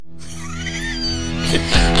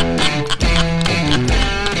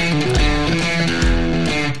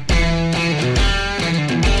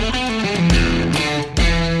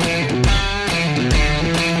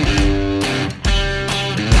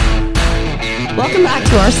Welcome back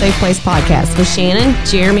to our Safe Place podcast with Shannon,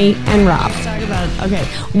 Jeremy, and Rob. Talk about it. Okay,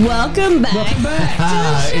 welcome back. Welcome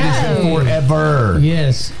back. To the show. It has been forever.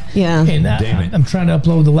 Yes. Yeah. And I'm trying to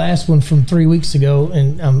upload the last one from 3 weeks ago,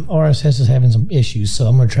 and RSS is having some issues, so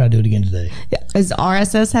I'm going to try to do it again today. Is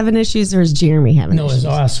RSS having issues, or is Jeremy having issues? No,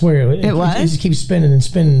 I swear. It just keeps spinning and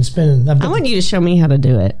spinning and spinning. I want you to show me how to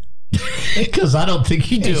do it. Because I don't think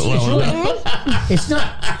you do it well enough. It's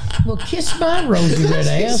not. Well, kiss my rosy red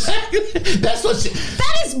ass. That's what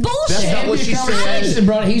That is bullshit. That's not what she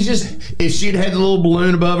said. He's just. If she'd had the little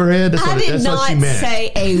balloon above her head, that's I what, did that's not what she meant.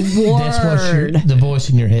 say a word. That's what the voice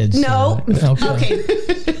in your head said. No. Okay.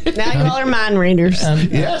 Now you all are mind readers.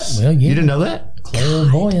 Yes. Well, yeah. You didn't know that?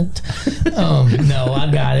 Clairvoyant. No, I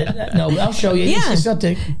got it. No, I'll show you. Yeah. It's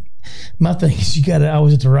something. My thing is, you got to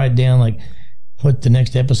always have to write down like what the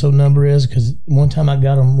next episode number is, because one time I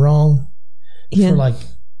got them wrong for like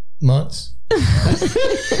months.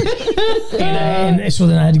 and so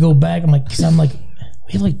then I had to go back. I'm like, we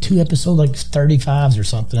have like 2 episodes, like 35s or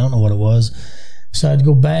something. I don't know what it was. So I had to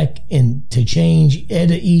go back and to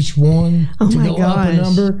edit each one to go up a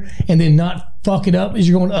number, and then not fuck it up as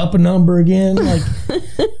you're going up a number again. Like,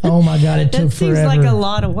 oh my God, it took forever. That seems like a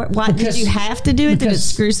lot of work. Why did you have to do it? Did it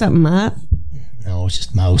screw something up? No, it's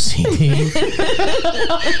just my OCD.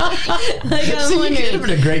 It would have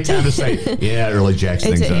been a great time to say, yeah, it really jacks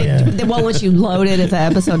things up. They won't let you load it if the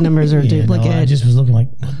episode numbers are duplicate. No, I just was looking like,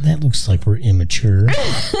 well, that looks like we're immature.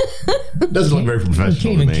 Doesn't look very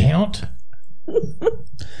professional can't even count.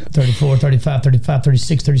 34, 35, 35,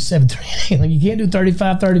 36, 37, 38. Like, you can't do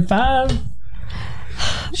 35, 35.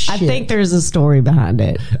 I think there's a story behind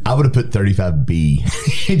it. I would have put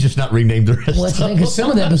 35B and just not renamed the rest. Well, that's the thing, because some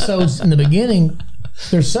of the episodes in the beginning,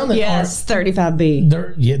 there's some that aren't. 35B.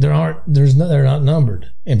 They're not numbered,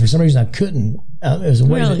 and for some reason I couldn't. It was a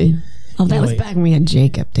way. Really? That was back when we had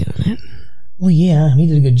Jacob doing it. Well, yeah, he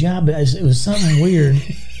did a good job, but it was something weird.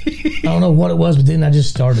 I don't know what it was, but then I just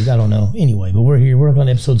started. I don't know. Anyway, but we're here. We're on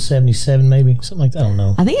episode 77, maybe something like that. I don't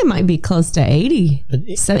know. I think it might be close to 80.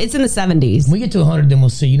 So it's in the 70s. When we get to 100, then we'll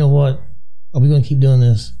see. You know what? Are we going to keep doing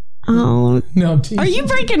this? Oh no! Are you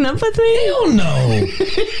breaking up with me? Hell no!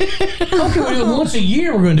 How can we do it once a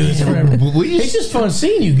year? We're going to do this forever. It's just fun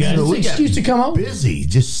seeing you guys. It's an excuse to come home. Busy,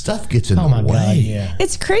 just stuff gets in the way. Oh my God! Yeah,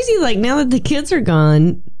 it's crazy. Like, now that the kids are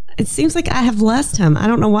gone, it seems like I have less time. I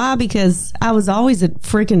don't know why, because I was always at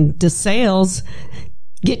freaking DeSales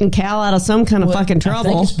getting Cal out of some kind of fucking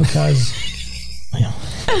trouble. I think it's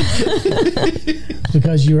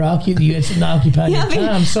because you had some occupied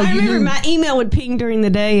time. So I remember my email would ping during the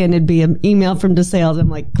day, and it'd be an email from DeSales. I'm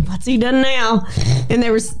like, what's he done now? And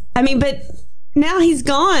there was, but now he's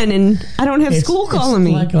gone, and I don't have school calling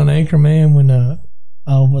me. Like on Anchorman when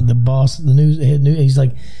the boss, the head news, he's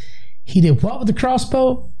like, he did what with the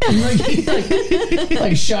crossbow?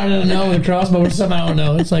 Like shot it out with a crossbow or something. I don't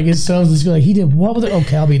know. It's like his son's just like, he did what with it?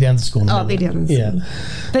 Okay, I'll be down to school. I'll be down to school. Yeah.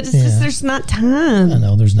 But it's just, there's not time. I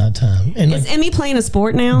know, there's not time. And is Emmy playing a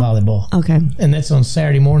sport now? Volleyball. Okay. And that's on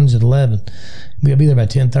Saturday mornings at 11. We gotta be there by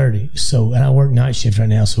 10:30. So, and I work night shift right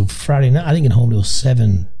now. So Friday night, I didn't get home till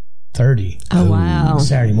 7:30. Oh, wow.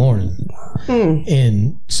 Saturday morning.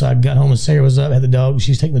 And so I got home and Sarah was up, had the dog.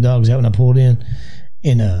 She was taking the dogs out when I pulled in.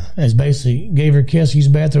 And as basically gave her a kiss, used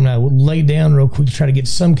the bathroom, and I laid down real quick to try to get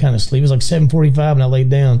some kind of sleep. It was like 7:45, and I laid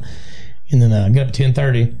down, and then I got up at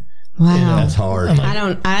 10:30. Wow, and that's hard. Like,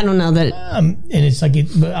 I don't know that. And it's like,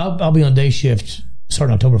 but I'll be on day shift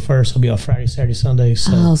starting October 1st. I'll be off Friday, Saturday, Sunday.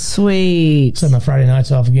 So, oh, sweet. So my Friday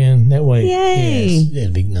nights off again. That way, yay! Yes,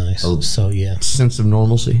 it'd be nice. So yeah, sense of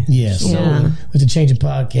normalcy. Yes. Yeah. So we have to change the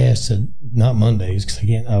podcast to not Mondays because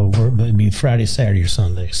I work, but it'd be Friday, Saturday, or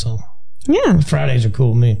Sunday. So. Yeah. Fridays are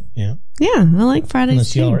cool with me. Yeah. Yeah, I like Fridays.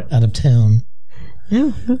 Unless y'all are out of town.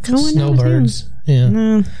 No, Snowbirds. Yeah.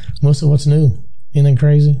 No. What's new? Anything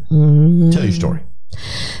crazy? Mm-hmm. Tell your story.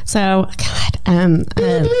 So, God,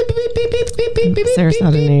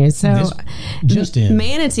 Sarasota news. So, just in.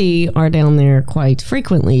 Manatee are down there quite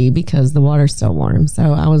frequently because the water's so warm.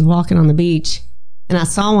 So, I was walking on the beach and I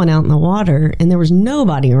saw one out in the water and there was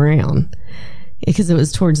nobody around because it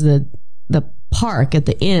was towards the park at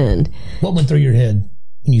the end. What went through your head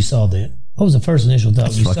when you saw that? What was the first initial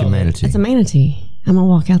thought you saw? Fucking manatee. It's a manatee. I'm gonna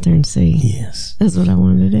walk out there and see. Yes, that's what I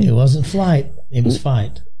wanted to do. It wasn't flight; it was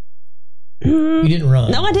fight. You didn't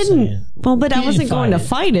run. No, I didn't. Well, but I wasn't going to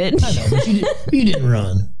fight it. I know, but you didn't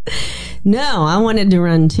run. No, I wanted to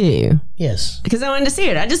run too. Yes, because I wanted to see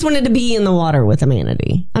it. I just wanted to be in the water with a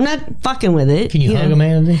manatee. I'm not fucking with it. Can you hug a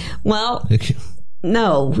manatee? Well.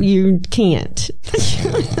 No, you can't.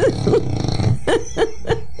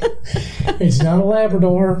 It's not a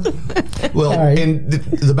Labrador. Well, and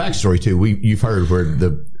the backstory too. You've heard where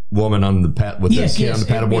the woman on the kid on the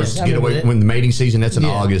paddleboards get away when the mating season. That's in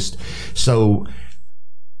August. So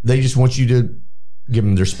they just want you to give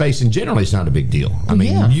them their space, and generally it's not a big deal. I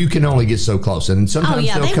mean, you can only get so close, and sometimes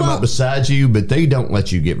they'll come up beside you, but they don't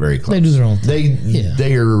let you get very close. They do their own thing.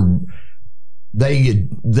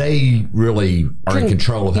 They really are in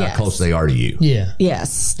control of how close they are to you. Yeah.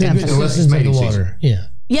 Yes, definitely. Unless it's mating season.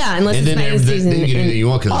 Yeah, unless it's mating season. Then you can do anything you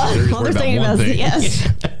want because they're just worried about one thing. Yes.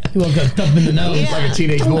 You won't go thump in the nose like a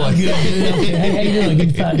teenage boy. Hey, how you doing?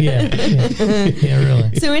 Good fight. Yeah,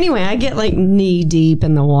 really. So anyway, I get like knee deep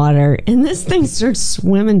in the water, and this thing starts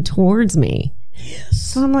swimming towards me. Yes.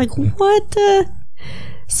 So I'm like, what the?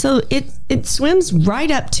 So it swims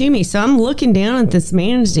right up to me. So I'm looking down at this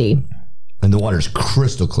manatee. And the water's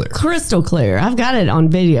crystal clear. Crystal clear. I've got it on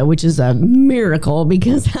video, which is a miracle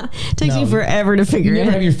because it takes you forever to figure it out. You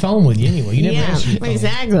never have your phone with you anyway. You never have your phone.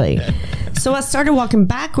 Exactly. So I started walking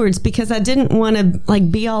backwards because I didn't want to like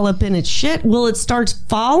be all up in its shit. Well, it starts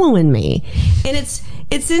following me. And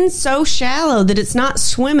it's in so shallow that it's not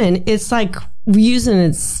swimming. It's like using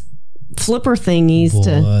its flipper thingies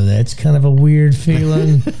that's kind of a weird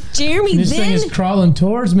feeling. Jeremy, this thing is crawling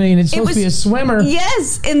towards me and it's supposed to be a swimmer.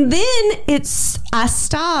 Yes, and then I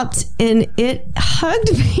stopped and it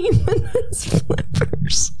hugged me with its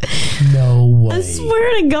flippers. No way. I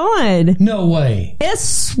swear to God. No way. I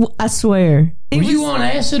swear. Were you on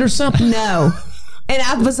acid or something? No. And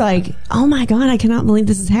I was like, oh my God, I cannot believe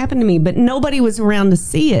this has happened to me. But nobody was around to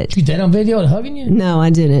see it. You did on video and hugging you? No, I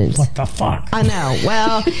didn't. What the fuck? I know.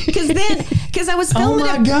 Well, because I was filming it.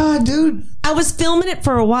 Oh my God, dude. I was filming it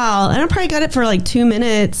for a while, and I probably got it for like 2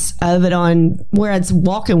 minutes of it on where it's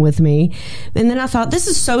walking with me. And then I thought, this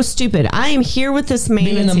is so stupid. I am here with this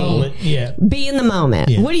manatee. Be in the moment. Yeah. Be in the moment.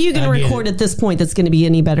 Yeah. What are you going to record at this point that's going to be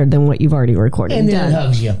any better than what you've already recorded? And then it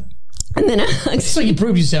hugs you. And then so you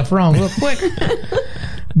prove yourself wrong real quick.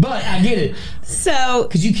 But I get it. So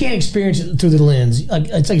because you can't experience it through the lens. Like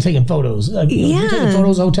it's like taking photos. Like if you're taking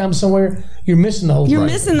photos the whole time somewhere, you're missing the whole thing. You're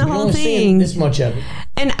missing the whole thing. This much of it.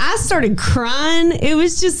 And I started crying. It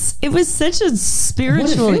was such a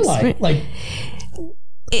spiritual experience. Like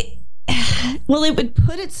well, it would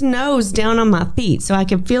put its nose down on my feet so I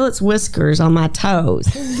could feel its whiskers on my toes.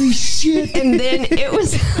 Holy shit. And then it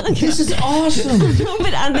was like, this is awesome. No,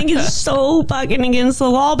 but I think it's so fucking against the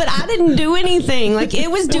law, but I didn't do anything. Like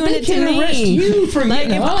it was doing it to me. Arrest you for like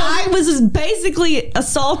if I was basically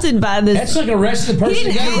assaulted by this. That's like arresting the person.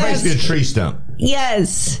 Basically a tree stump.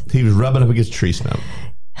 Yes. He was rubbing up against a tree stump.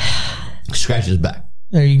 Scratch his back.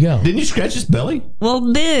 There you go. Didn't you scratch his belly?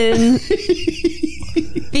 Well, then,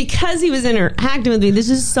 because he was interacting with me, this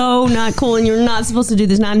is so not cool, and you're not supposed to do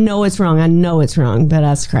this. And I know it's wrong, but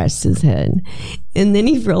I scratched his head. And then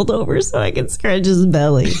he rolled over so I could scratch his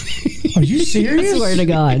belly. Are you serious? I swear to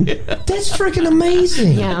God. That's freaking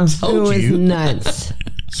amazing. Yeah, it was nuts.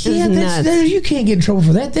 Yeah, you can't get in trouble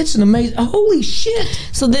for that. That's an amazing. Holy shit.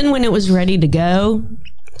 So then when it was ready to go,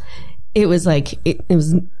 it was like, it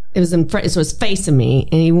was in front, so it was facing me,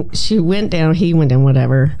 and he went down,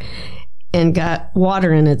 whatever, and got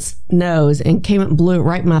water in its nose and came up and blew it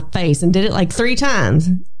right in my face and did it like 3 times.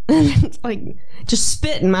 And like just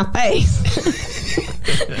spit in my face.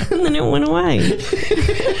 And then it went away.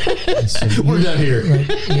 We're done here. Like,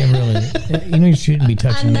 yeah, really. You know you shouldn't be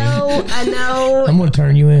touching me. I know. I'm going to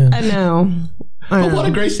turn you in. I know. But what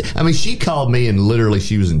a great... I mean, she called me and literally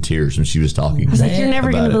she was in tears when she was talking. I was like, you're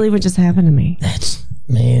never going to believe what just happened to me. That's...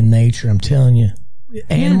 Man, nature, I'm telling you.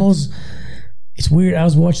 Animals, it's weird. I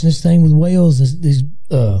was watching this thing with whales. These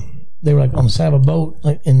they were like on the side of a boat,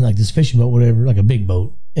 like in like this fishing boat, whatever, like a big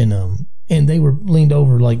boat. And they were leaned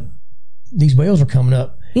over, like these whales were coming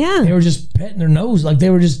up. Yeah. They were just petting their nose. Like they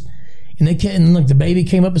were just, and like the baby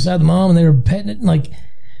came up beside the mom and they were petting it. And like,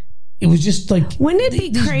 it was just like. Wouldn't it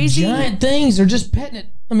be crazy? Giant things, they're just petting it.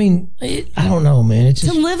 I mean, I don't know, man. It's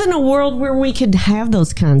just, to live in a world where we could have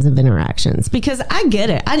those kinds of interactions, because I get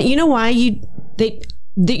it. You know why that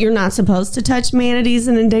you're not supposed to touch manatees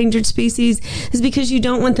and endangered species is because you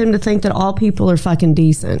don't want them to think that all people are fucking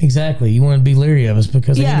decent. Exactly. You want to be leery of us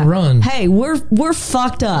because they need to run. Hey, we're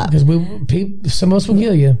fucked up. Because some of us will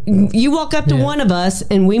kill you. You walk up to one of us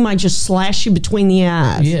and we might just slash you between the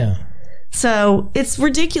eyes. Yeah. So it's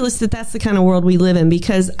ridiculous that that's the kind of world we live in,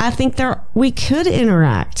 because I think we could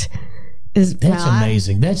interact. That's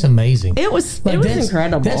amazing. That's amazing. It was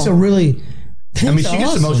incredible. That's a really... I mean, she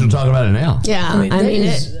gets emotional talking about it now. Yeah.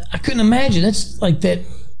 I couldn't imagine. That's like that.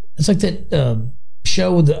 It's like that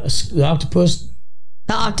show with the octopus.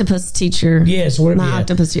 The octopus teacher. Yes,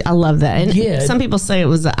 octopus teacher. I love that. And some people say it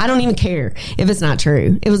was, I don't even care if it's not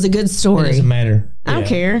true. It was a good story. It doesn't matter. I don't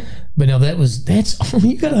care. But no,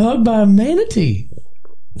 you got hugged by a manatee.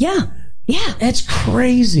 Yeah. Yeah. That's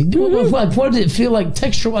crazy. Like, what did it feel like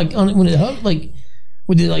texture? Like when it hugged, like,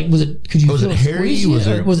 could you was feel it hairy?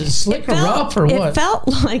 Was it slick or rough or what? It felt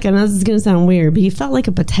like, and this is going to sound weird, but he felt like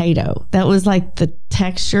a potato. That was like the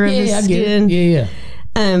texture of his skin. Yeah.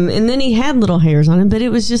 And then he had little hairs on him, but it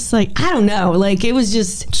was just like, I don't know, like it was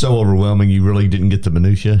just so overwhelming. You really didn't get the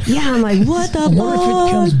minutia. Yeah, I'm like, what the fuck? I wonder if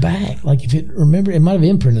it comes back. Like if it might have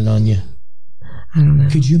imprinted on you. I don't know.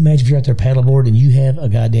 Could you imagine if you're out there paddleboard and you have a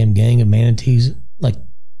goddamn gang of manatees like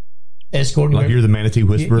escorting? Like you're the manatee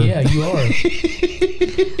whisperer. Yeah, you are.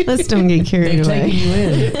 Let's don't get carried away. They're taking you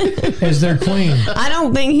in as their queen. I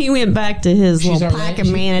don't think he went back to his little pack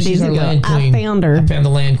of manatees and go, I found her. I found the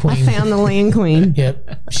land queen. I found the land queen.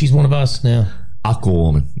 Yep. She's one of us now.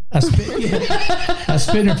 Aquawoman. I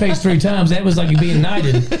spit in her face 3 times. That was like you being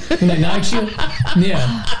knighted. When they knight you?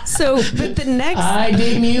 Yeah. So, but the next... I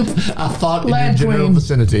didn't you. I thought in your general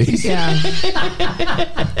vicinity. Yeah.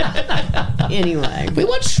 Anyway. We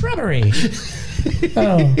want shrubbery.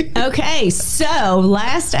 Oh. Okay, so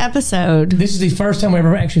last episode. This is the first time we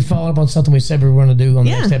ever actually followed up on something we said we were going to do on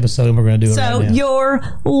the next episode, and we're going to do it right now. So you're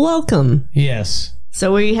welcome. Yes.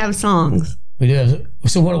 So we have songs. We do.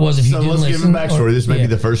 So what it was, if you didn't listen. So let's give them backstory. This may be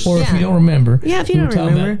the first. Or if you don't remember. Yeah, if you don't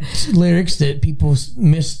remember. Lyrics that people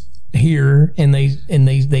mishear and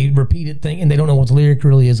they repeat it, and they don't know what the lyric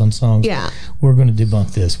really is on songs. Yeah. We're going to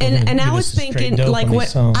debunk this. And I was thinking, like,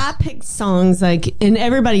 what I picked songs, like, and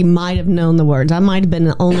everybody might have known the words. I might have been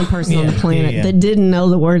the only person on the planet that didn't know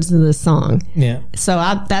the words of this song. Yeah. So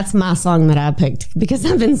that's my song that I picked because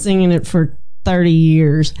I've been singing it for 30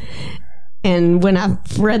 years. And when I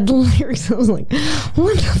read the lyrics, I was like,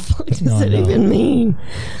 what the fuck does it even mean?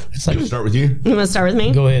 It's like, start with you. You want to start with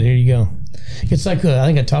me? Go ahead. Here you go. It's like, I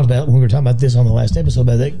think I talked about when we were talking about this on the last episode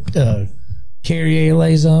about that carry a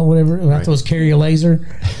laser, whatever. I thought it was carry a laser.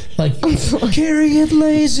 Like, carry a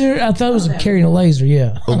laser. I thought it was carrying a laser,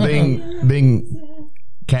 yeah. Well, being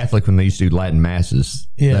Catholic when they used to do Latin masses,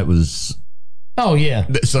 that was... Oh, yeah.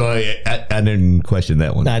 So I didn't question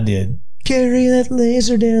that one. I did. Carry that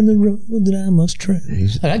laser down the road that I must tread.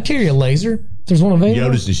 I'd carry a laser. There's one available.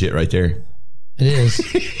 Yoda's and shit right there. It is.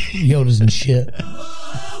 Yoda's and shit.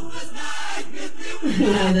 You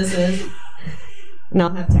know what this is? No,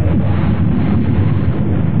 I'll have to.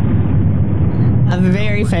 A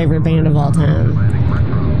very favorite band of all time.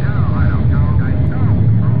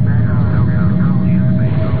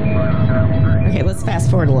 Okay, let's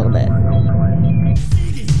fast forward a little bit.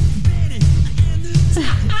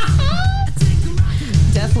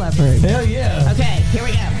 Def Leppard. Hell yeah. Okay, here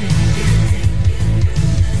we go.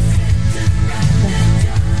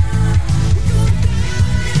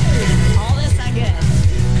 All this I get.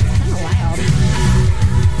 Kind of loud.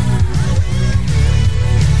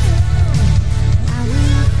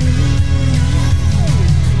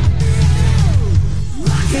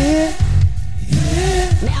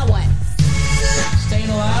 Now what? Staying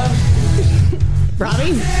alive?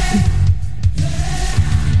 Robbie?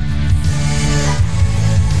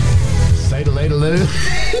 Say the later,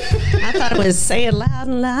 I thought it was Say It Loud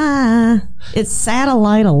and Lie. It's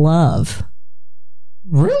Satellite of Love.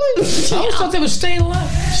 Really? I always thought they was Staying Alive.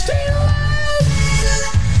 Staying Alive!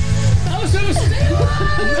 I always thought it was Staying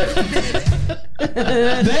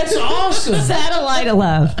Alive. That's awesome. Satellite of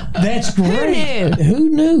Love. That's great. Who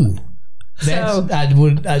knew? So, I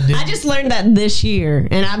just learned that this year,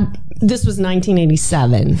 and this was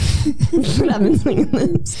 1987. But I've been singing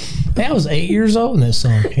this. That was 8 years old when this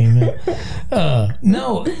song came out.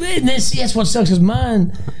 No, that's what sucks. Because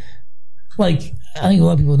mine, like, I think a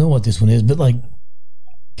lot of people know what this one is, but like,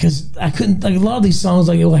 because I couldn't, like, a lot of these songs,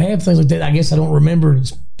 like, it'll have things like that. I guess I don't remember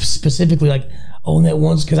specifically, like, and that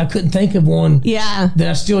one's because I couldn't think of one that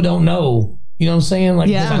I still don't know. You know what I'm saying? Like,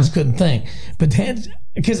 I just couldn't think. But that,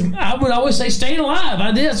 because I would always say "Staying Alive."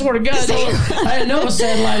 I did. I swear to God, I didn't know it was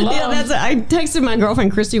 "Satellite Love." Yeah, I texted my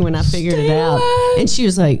girlfriend Christy when I figured it out, and she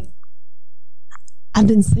was like, "I've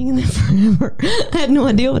been singing that forever." I had no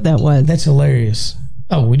idea what that was. That's hilarious.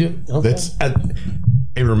 Oh, we do. Okay.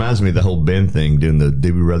 It reminds me of the whole Ben thing, doing the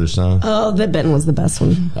Doobie Brothers song. Oh, that Ben was the best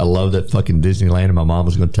one. I love that fucking Disneyland, and my mom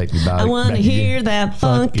was going to take me back. I want to hear that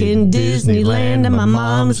fucking Disneyland, and my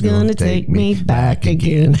mom's going to take me back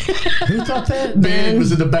again. Who thought that? Ben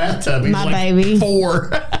was in the bathtub. He's my like baby. 4.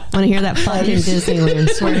 Want to hear that fucking Disneyland?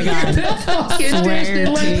 Swear to God. Swear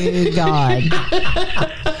to God.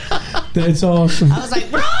 That's awesome. I was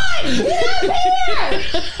like, Ron, get up here!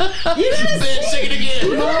 You gotta sing it again.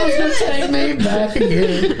 Mom's gonna take me back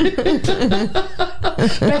again.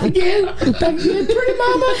 Back again, pretty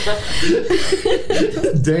mama.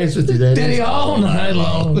 Dance with your daddy all night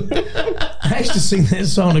long. I used to sing that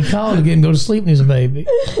song to Colin again and go to sleep when he was a baby.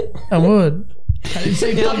 I would. I didn't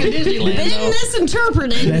say fucking Disneyland. Been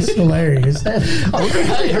misinterpreted. That's hilarious. I wonder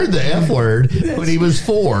how he heard the F word when he was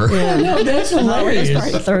 4. Yeah, no, that's hilarious.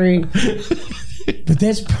 That's probably 3. But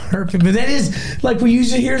that's perfect. But that is like we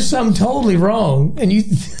usually hear something totally wrong, and you.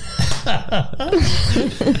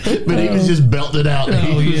 But he was just belting out. And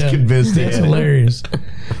he was convinced. That's hilarious.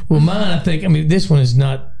 Well, mine, I think. I mean, this one is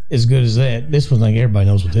not as good as that. This one, like everybody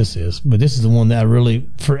knows what this is, but this is the one that I really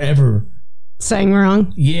forever sang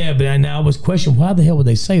wrong. Yeah, but I was questioning why the hell would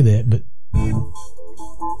they say that? But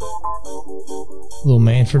little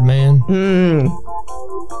Manfred Man.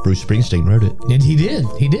 Bruce Springsteen wrote it. He did,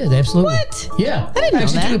 absolutely. What? Yeah. I didn't know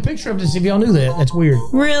actually that. took a picture of this if y'all knew that. That's weird.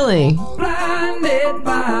 Really? Blinded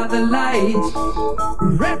by the lights,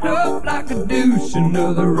 wrapped up like a douche,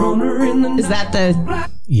 another runner in the night. Is that the...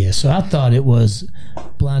 Yeah, so I thought it was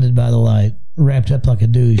Blinded by the Light, wrapped up like a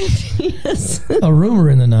douche. Yes. A rumor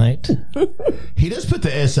in the night. He does put the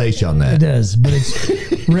SH on that. It does, but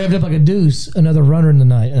it's wrapped up like a deuce, another runner in the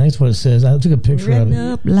night. And that's what it says. I took a picture of it.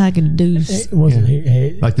 Up like a deuce. It wasn't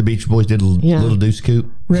here. Like the Beach Boys did Little Deuce Coupe.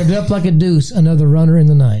 Revved up like a deuce, another runner in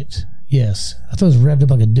the night. Yes. I thought it was revved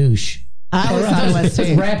up like a douche. I always thought it was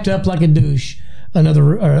too. Wrapped up like a douche,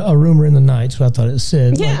 another a rumor in the night. That's what I thought it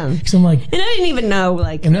said. Yeah. Because I'm like, and I didn't even know,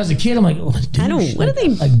 like... And when I was a kid, I'm like, oh, douche. I don't... What are they...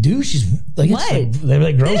 Like douche is... Like, what? It's like, they're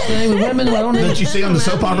like gross thing with women. I don't know. Did you see on the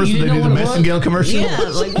soap operas when they do the Messingale commercial? Yeah.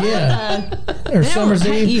 Like, Or Summer's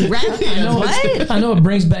Eve. You rap... What? I know it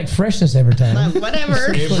brings back freshness every time.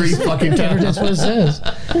 Whatever. Every fucking time. That's what it says.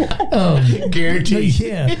 Guaranteed.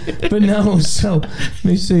 Yeah. But no, so let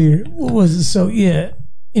me see here. What was it? So yeah.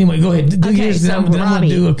 Anyway, go ahead. Do Okay, yours, so then I'm going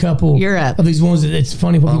to do a couple you're up. of these ones that it's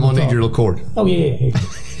funny when I'm people going to need talk. your little cord. Oh, yeah.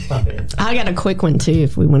 I got a quick one too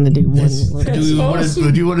if we want to do one. Do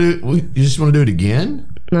you just want to do it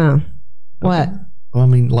again? No. What? Well, I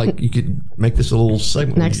mean, like you could make this a little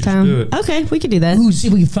segment. Next time? Okay, we could do that. Ooh, see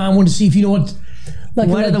if we can find one to see if you know what. Like,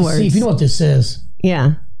 what are the words? See if you know what this says.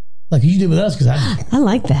 Yeah. Like you did with us, because I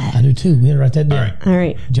like that. I do too. We got to write that down. All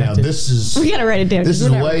right. Now, this is... We got to write it down. This is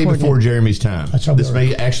way before Jeremy's time. This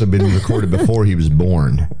may actually have been recorded before he was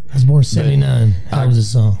born. I was born in 79. How was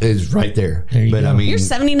this song? It's right there. There you go. I mean, You're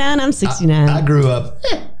 79, I'm 69. I grew up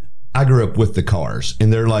with the Cars,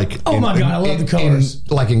 and they're like... Oh my God, I love the Cars.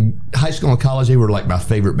 Like in high school and college, they were like my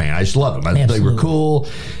favorite band. I just loved them. They were cool.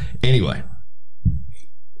 Anyway.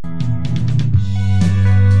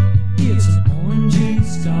 It's an orangey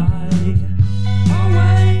sky.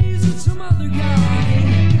 Always with some other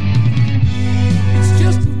guy. It's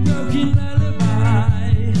just a broken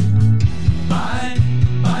lullaby.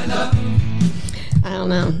 Bye, love. I don't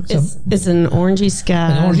know. It's an orangey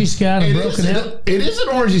sky. An orangey sky and a broken alibi. It is an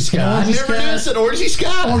orangey sky. I never knew it's an orangey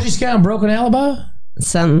sky. Orangey sky and broken alibi?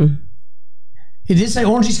 Something. It did say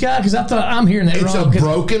orangey sky because I thought I'm hearing that it's wrong. It's a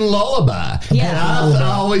broken lullaby. Yeah. I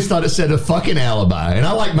always thought it said a fucking alibi, and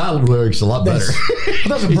I like my lyrics a lot better.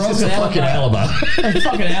 That's a broken fucking alibi. A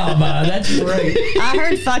fucking alibi. That's great. I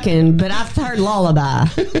heard fucking, but I've heard lullaby.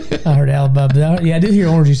 I heard alibi, but I did hear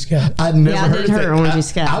orangey sky. I'd never heard orangey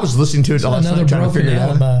sky. I was listening to it last night trying to figure it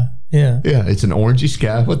out. Yeah. Yeah, it's an orangey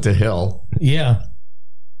sky. What the hell? Yeah.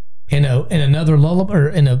 In another lullaby, or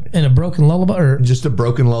in a broken lullaby, or just a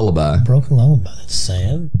broken lullaby. Broken lullaby. That's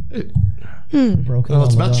sad. Broken lullaby.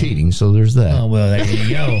 It's about cheating, so there's that. Oh well, there you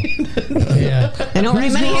go. Yeah. I don't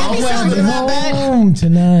really many happy songs about that. Home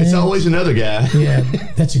tonight. It's always another guy. Yeah,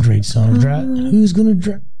 that's a great song. Who's gonna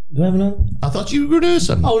drive? Do I have another? I thought you were doing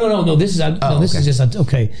something. Oh no! This is this is just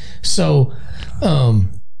okay. So,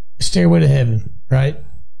 Stairway to Heaven, right?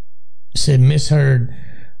 Said misheard.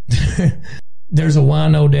 There's a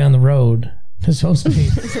wino down the road. It's supposed to be.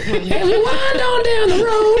 There's a wino down the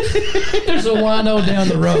road. There's a wino down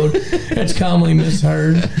the road. That's commonly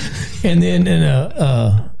misheard. And then in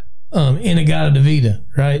a Inagata-Davida,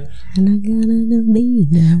 right?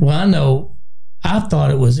 Inagata-Davida. Well, I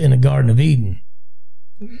thought it was in a Garden of Eden.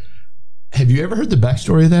 Have you ever heard the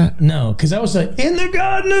backstory of that? No, because I was like, in the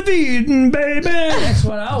Garden of Eden, baby. That's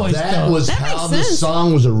what I always thought. That was how the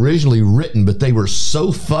song was originally written, but they were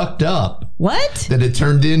so fucked up. What? That it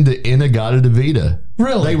turned into Inagata-Davida.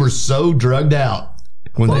 Really? They were so drugged out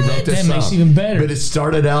when they wrote this song. That makes it even better. But it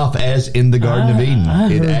started off as In the Garden of Eden.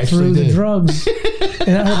 I it heard actually through did. the drugs.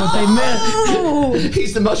 And I heard what they meant. Oh,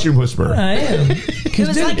 he's the mushroom whisperer. I am. It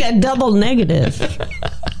was like a double negative.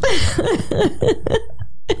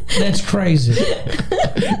 That's crazy.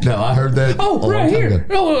 No, I heard that. Oh, right here.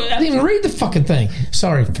 No, I didn't even read the fucking thing.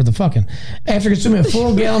 Sorry for the fucking. After consuming a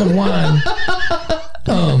full gallon of wine,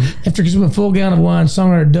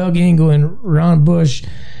 songwriter Doug Engel and Ron Bush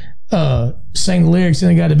sang the lyrics in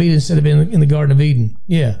the Garden of Eden instead of in the Garden of Eden.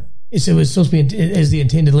 Yeah. It was supposed to be as the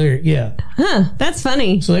intended lyric. Yeah. Huh. That's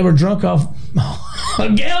funny. So they were drunk off a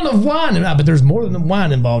gallon of wine. But there's more than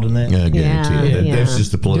wine involved in that. Yeah, I guarantee you. That's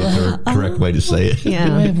just the political correct way to say it. Yeah.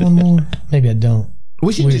 Do I have one more? Maybe I don't.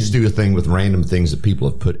 We should just do a thing with random things that people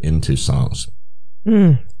have put into songs.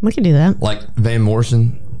 We can do that. Like Van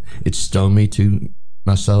Morrison, it stoned me to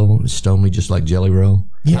my soul. It stoned me just like Jelly Roll.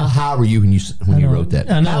 Yeah. How high were you when you wrote that?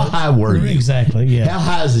 How high were you? Exactly, yeah. How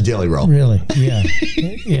high is the Jelly Roll? Really? Yeah.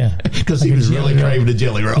 Yeah. Because he was really craving a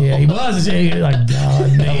Jelly Roll. Yeah, he was. Like,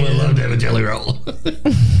 God, man. I would love to have a Jelly Roll.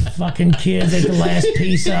 Fucking kids ate the last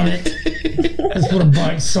piece of it. I just want to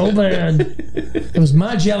bite so bad. It was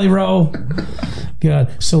my Jelly Roll.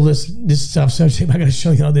 God. So this stuff, so I got to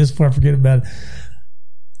show you all this before I forget about it.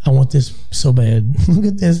 I want this so bad. Look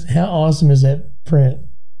at this. How awesome is that print?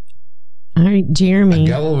 All right, Jeremy. I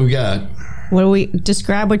got what we got. What do we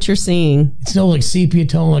describe what you're seeing? It's no like sepia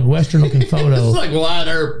tone, like Western looking photo. It's like Wyatt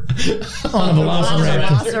Earp on a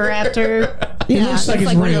Velociraptor. It looks like it's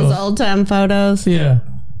like real. One of those old time photos. Yeah.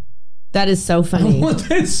 That is so funny. I want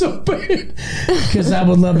that so bad because I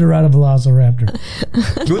would love to ride a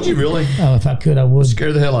Velociraptor. Would you really? Oh, if I could, I would.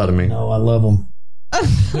 Scare the hell out of me. No, I love them.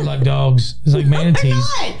 They're like dogs. It's like manatees.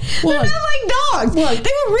 They're not like dogs. What?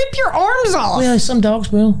 They will rip your arms off. Well, some dogs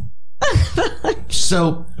will.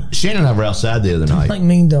 So Shannon and I were outside the other night. Like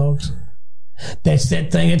mean dogs. That's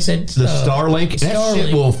that thing. It's that the Starlink. That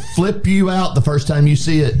shit will flip you out the first time you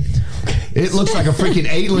see it. It looks like a freaking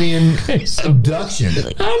alien abduction.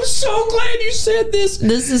 I'm so glad you said this.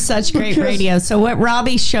 This is such great radio. So what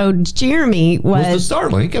Robbie showed Jeremy was the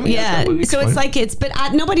Starlink. I mean, yeah. So it's like but I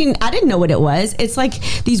didn't know what it was. It's like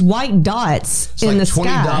these white dots in the sky. 20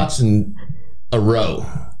 dots in a row.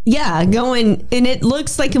 Yeah, going, and it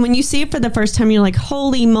looks like, and when you see it for the first time, you're like,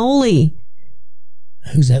 holy moly.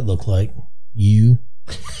 Who's that look like? You?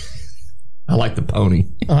 I like the pony.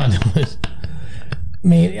 Oh, I know.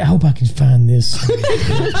 Man, I hope I can find this.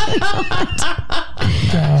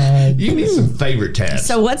 God. You need some favorite tabs.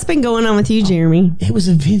 So what's been going on with you, Jeremy? It was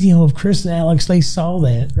a video of Chris and Alex. They saw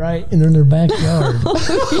that, right? And they're in their backyard at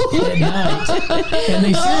night. And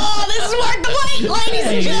they said, this is worth the wait, ladies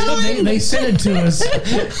and gentlemen. They sent it to us,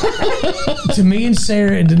 to me and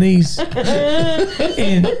Sarah and Denise.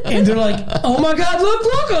 And they're like, oh my God, look.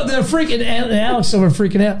 They're freaking, and Alex over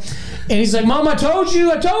freaking out. And he's like, Mom, I told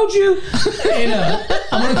you. And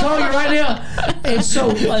I'm going to call you right now. And so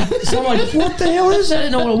I'm like, what the hell is that? I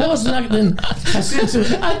didn't know what it was. And then I said to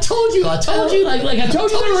him, I told you. Like I told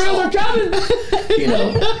you they were real. They're coming.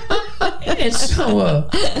 And so,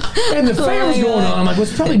 and the fair was going on. I'm like, well,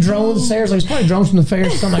 it's probably drones. Sarah's like, it's probably drones from the fair.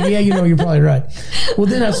 So I'm like, yeah, you're probably right. Well,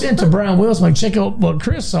 then I sent to Brian Wilson, like, check out what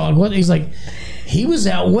Chris saw. He's like, he was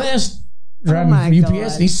out west driving for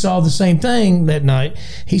UPS, and he saw the same thing that night.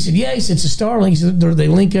 He said, yeah, it's a Starlink. He said, they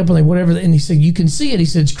link up and they whatever, and he said, you can see it. He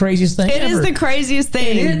said, it's the craziest thing ever. It is the craziest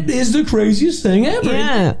thing. It is the craziest thing ever.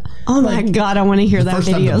 Yeah. Oh my God, I want to hear that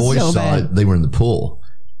video so bad. The first time the boys saw it, they were in the pool.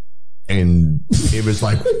 And it was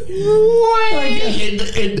like, and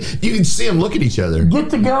you can see them look at each other. Get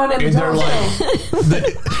the gun and they're like,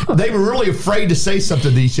 they were really afraid to say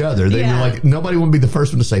something to each other. They were like, nobody would be the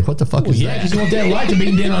first one to say, what the fuck is that? Because you want that light to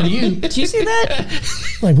beam down on you. Did you see that?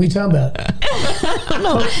 Like, what are you talking about?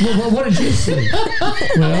 Well, what did you see?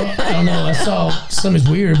 Well, I don't know. I saw something's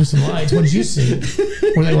weird with some lights. What did you see?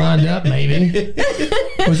 Were they lined up? Maybe.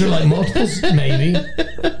 Was there like multiples? Maybe.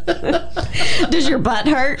 Does your butt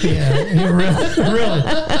hurt? Yeah. Really?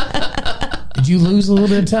 Did you lose a little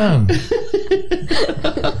bit of time?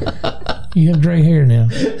 You have gray hair now.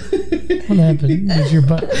 What happened? Did your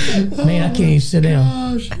butt? Man, I can't even sit down.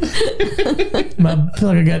 I feel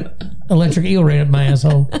like I got electric eel right up my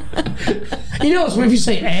asshole. You know, so if you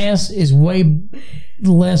say ass is way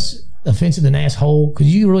less offensive than asshole,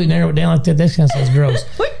 because you really narrow it down like that kind of sounds gross.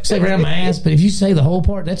 Say right on my ass, but if you say the whole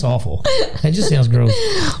part, that's awful. That just sounds gross.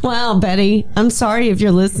 Wow, Betty, I'm sorry if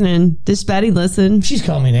you're listening. Does Betty listen? She's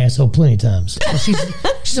called me an asshole plenty of times. She's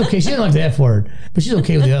okay. She didn't like the F word, but she's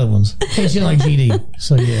okay with the other ones. And she didn't like GD.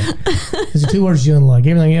 So yeah, there's the two words she doesn't like.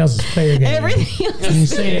 Everything else is fair game. Everything else. You can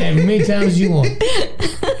say it as many times as you want.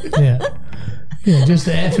 Yeah. Yeah, just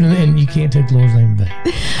the F and then you can't take the Lord's name back.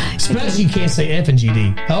 Especially you can't say F and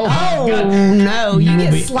GD. Oh my God. No, you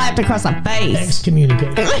get slapped across the face.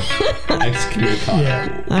 Excommunicated. Excommunicated.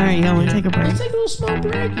 Yeah. All right, y'all want to take a break? Let's take a little small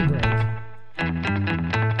breaky break.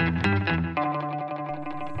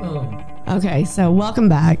 Okay, so welcome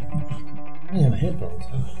back. I don't have headphones.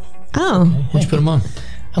 Oh. Why don't you put them on?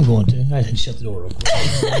 I'm going to. I had to shut the door real quick.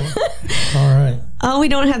 All right. Oh, we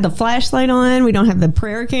don't have the flashlight on. We don't have the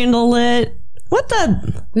prayer candle lit. What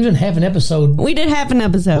the? We didn't have an episode. We did have an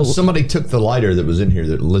episode. Well, somebody took the lighter that was in here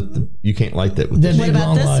that lit the... You can't light that with this. What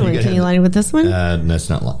about this one? Can you light it with this one? That's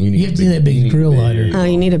not light. You have to do that big grill lighter. Oh,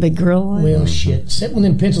 you need a big grill lighter? Well, shit. Set one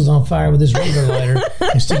of them pencils on fire with this regular lighter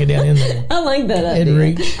and stick it down in there. I like that idea. It'd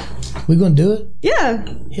reach. We going to do it? Yeah.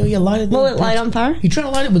 Hell yeah, light it. Will it light on fire? You trying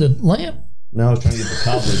to light it with a lamp? No, I was trying to get the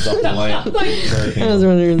cobwebs off the lamp. I was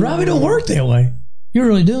wondering. Robbie, don't work that way. You're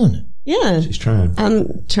really doing it. Yeah. She's trying.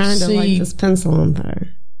 I'm trying to light this pencil on fire.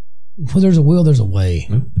 Well, there's a will, there's a way.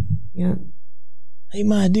 Yeah. Hey,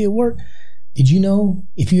 my idea worked. Did you know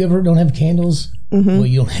if you ever don't have candles, well,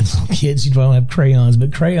 you don't have little kids, you don't have crayons,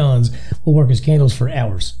 but crayons will work as candles for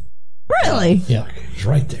hours. Really? Yeah. It's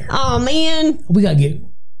right there. Oh, man. We got to get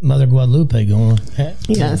Mother Guadalupe going.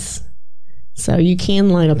 Yes. So you can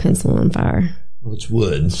light a pencil on fire. Well, it's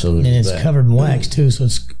wood, so and it's covered in wax, too, so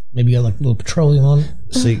it's maybe got like a little petroleum on it.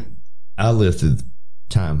 See, I lived through the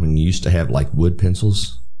time when you used to have like wood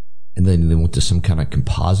pencils, and then they went to some kind of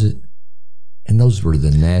composite, and those were the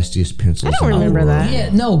nastiest pencils. I don't remember that. Yeah,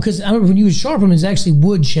 no, because I remember when you would sharpen them, it's actually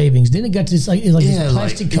wood shavings. Then it got to this like this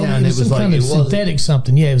plastic coating. It was some kind of synthetic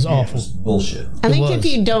something. Yeah, it was awful. It was bullshit. I think if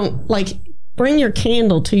you don't bring your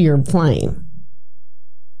candle to your flame.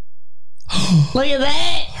 Look at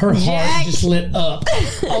that. Her heart just lit up.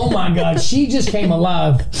 Oh my God, she just came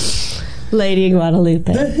alive. Lady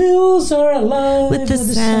Guadalupe. The hills are alive with the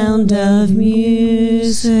sound of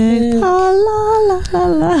music. La la la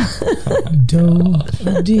la. Do,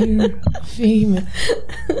 dear female.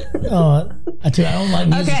 I tell you, I don't like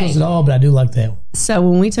musicals at all, but I do like that one. So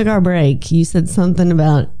when we took our break, you said something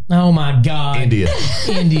about... Oh my God. India.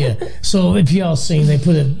 So if y'all seen, they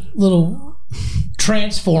put a little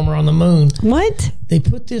transformer on the moon. What? They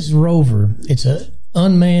put this rover. It's a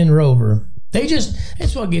unmanned rover.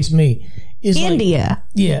 That's what gets me. Is India.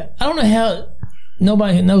 I don't know how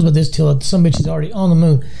nobody knows about this till some bitch is already on the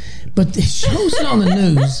moon. But it shows it on the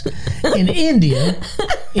news in India,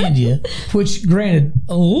 which granted,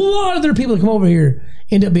 a lot of their people that come over here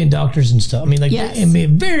end up being doctors and stuff. I mean, and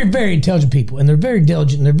being very, very intelligent people, and they're very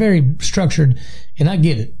diligent, and they're very structured, and I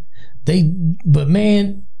get it. But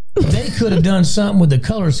man, they could have done something with the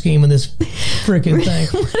color scheme of this freaking thing.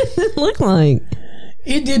 What does it look like?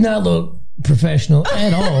 It did not look professional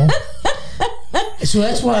at all. So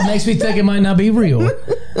that's why it makes me think it might not be real.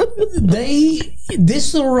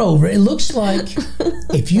 This little rover, it looks like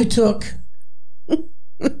if you took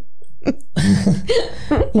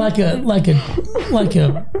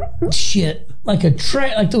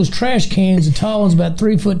like those trash cans, the tall ones about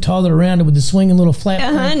 3 foot tall that are rounded with the swinging little flap.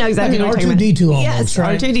 I know exactly like an R2-D2 almost. Yes,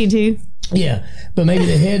 right? R2-D2. Yeah, but maybe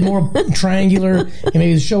the head more triangular, and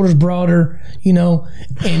maybe the shoulders broader, and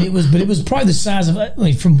it was probably the size of,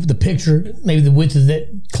 from the picture, maybe the width of that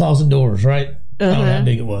closet doors, right? I don't know how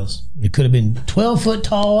big it was. It could have been 12 foot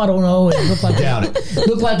tall. I don't know. It looked like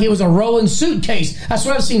looked like it was a rolling suitcase. I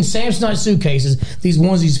swear I've seen Samsonite suitcases. These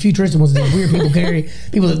futuristic ones that weird people carry.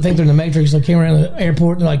 People that think they're in the Matrix, like came around the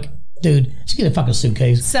airport and they're like, dude, just get a fucking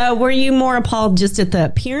suitcase. So were you more appalled just at the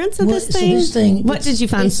appearance of this thing? So this thing, what did you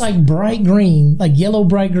find? It's like bright green, like yellow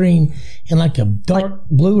bright green, and like a dark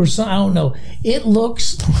blue or something. I don't know. It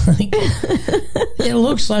looks like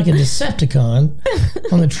a Decepticon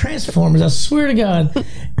on the Transformers. I swear to God.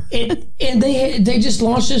 And they just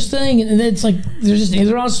launched this thing, and it's like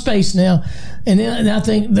they're on space now, and I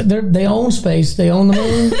think that they own space, they own the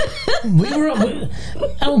moon.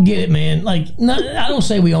 I don't get it, man. I don't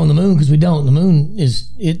say we own the moon because we don't. The moon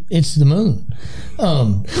it's the moon,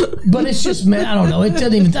 but it's just, man, I don't know. It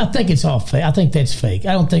doesn't even. I think it's all fake. I think that's fake.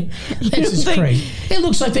 I don't think that's just crazy. It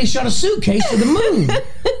looks like they shot a suitcase to the moon.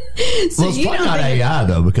 So well, it's probably not AI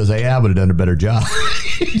though, because AI would have done a better job.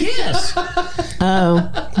 Yes.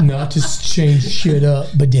 Oh. Not to change shit up,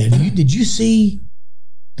 but did you see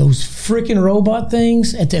those freaking robot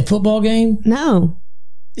things at that football game? No.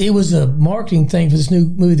 It was a marketing thing for this new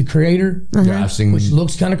movie, The Creator, yeah, I've seen, which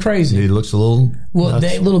looks kind of crazy. It looks a little. Well, nuts.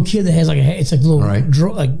 That little kid that has it's like a little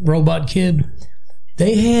like robot kid.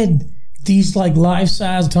 They had these like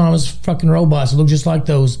life-size autonomous fucking robots that look just like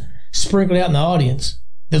those sprinkled out in the audience.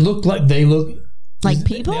 They look like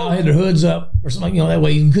people. They all had their hoods up or something, that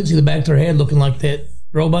way you couldn't see the back of their head, looking like that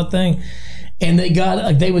robot thing. And they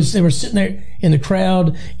got they were sitting there in the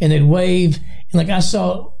crowd and they'd wave. And I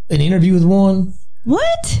saw an interview with one.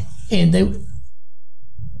 What? And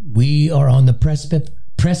we are on the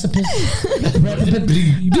precipice.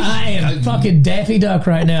 I am fucking Daffy Duck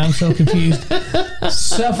right now. I'm so confused.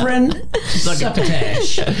 Suffering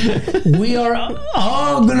succotash. We are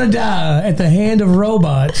all gonna die at the hand of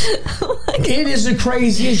robots. It is the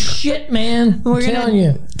craziest shit, man. I'm telling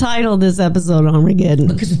you. Title this episode Armageddon.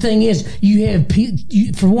 Because the thing is, you have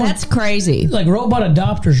for one, that's crazy. Like robot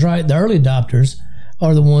adopters, right? The early adopters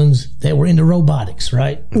are the ones that were into robotics,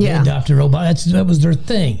 right? Yeah. They adopted robots. That was their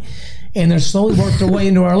thing. And they're slowly worked their way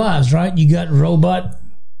into our lives, right? You got robot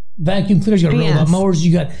vacuum cleaners, you got robot mowers,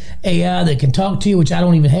 you got AI that can talk to you, which I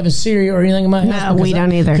don't even have a Siri or anything in my house. No, we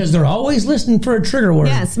don't either. Because they're always listening for a trigger word.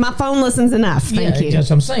 Yes, my phone listens enough. Thank you. That's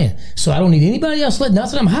what I'm saying. So I don't need anybody else. Not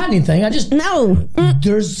that I'm hiding anything. I just... No.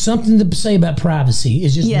 There's something to say about privacy.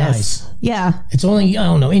 It's just nice. Yeah. It's only, I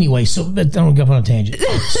don't know. Anyway, so I don't go on a tangent.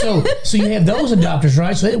 So you have those adopters,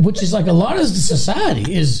 right? So which is like a lot of the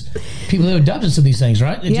society is people that adopted some of these things,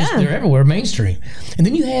 right? They're everywhere, mainstream. And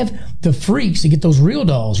then you have the freaks that get those real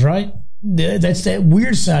dolls, right? That's that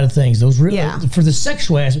weird side of things. Those real for the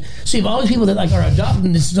sexual aspect. So you have all these people that like are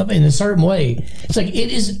adopting this stuff in a certain way. It's like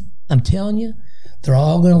it is. I'm telling you, they're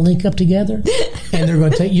all going to link up together, and they're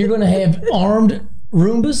going to take. You're going to have armed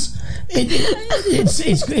Roombas.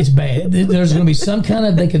 It's bad. There's going to be some kind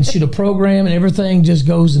of, they can shoot a program and everything just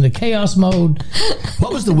goes into chaos mode.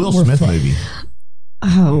 What was the Will Smith movie?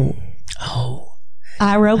 Oh,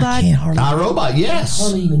 iRobot? iRobot, yes. I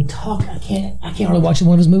hardly even talk. I can't hardly watch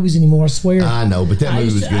one of his movies anymore, I swear. I know, but that movie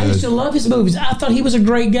was good. I used to love his movies. I thought he was a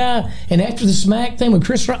great guy. And after the Smack thing with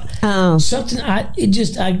Chris Rock, I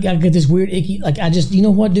get this weird icky, you know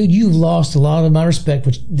what, dude? You've lost a lot of my respect,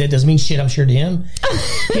 which that doesn't mean shit, I'm sure, to him.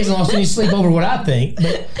 He hasn't lost any sleep over what I think.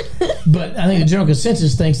 But I think the general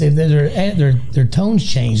consensus thinks that their tones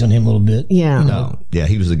changed on him a little bit. Yeah. No. Yeah,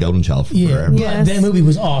 he was the golden child for forever. Yes. That movie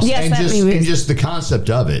was awesome. Yes, and just the concept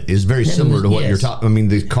of it is very similar to what you're talking. I mean,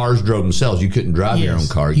 the cars drove themselves. You couldn't drive your own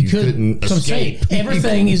car. You couldn't escape.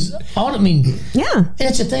 Everything is all. I mean, and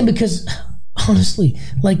it's a thing because honestly,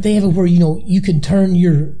 like they have it where you can turn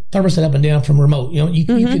your thermostat up and down from remote. You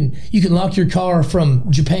can lock your car from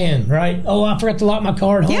Japan, right? Oh, I forgot to lock my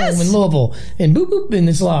car at home in Louisville, and boop boop, and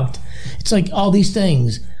it's locked. It's like all these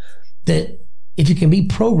things that if it can be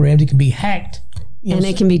programmed, it can be hacked. And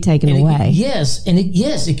it can be taken away.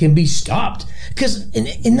 It can be stopped. Because,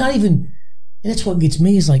 and not even, and that's what gets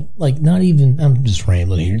me is like not even, I'm just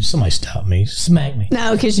rambling here. Somebody stop me, smack me.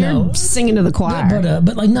 No, because you're singing to the choir.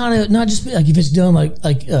 But like not just like if it's done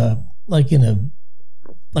like in a,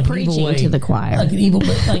 like preaching way, to the choir, like an evil,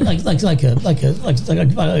 like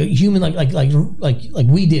a human, like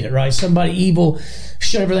we did it, right? Somebody evil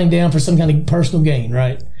shut everything down for some kind of personal gain,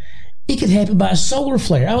 right? It could happen by a solar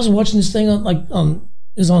flare. I was watching this thing on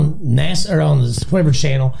NASA or on this whatever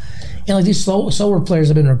channel, and like these solar flares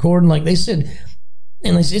have been recording. Like they said,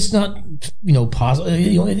 and it's not possible.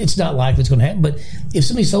 It's not likely it's going to happen. But if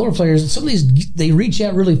some of these solar flares, some of these they reach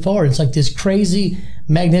out really far. It's like this crazy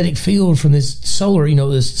magnetic field from this solar,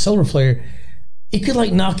 this solar flare. It could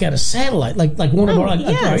like knock out a satellite, like one of our our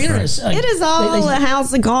internet. It is all a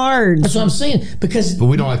house of cards. That's what I'm saying. But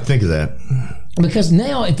we don't like to think of that. Because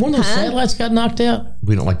now, if one of those satellites got knocked out,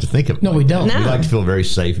 we don't like to think of it. No, we don't. We like to feel very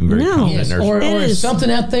safe and very confident. Yes. Or if something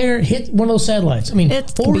out there hit one of those satellites. I mean,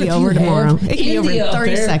 it could be over tomorrow. It could be over in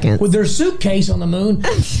 30 seconds. With their suitcase on the moon,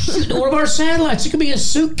 one of our satellites. It could be a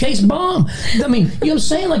suitcase bomb. I mean, you know what I'm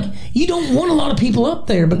saying? Like, you don't want a lot of people up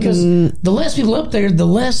there because the less people up there, the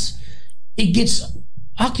less it gets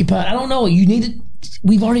occupied. I don't know. You need it.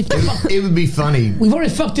 We've already it would be funny. We've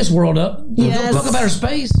already fucked this world up. Yes. Don't talk about our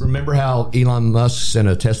space. Remember how Elon Musk sent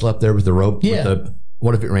a Tesla up there with the rope? Yeah.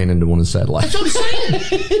 What if it ran into one of the satellites? That's what I'm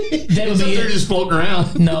saying. That would be they're just floating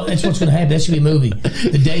around. No, that's what's going to happen. That should be a movie.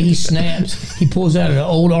 The day he snaps, he pulls out an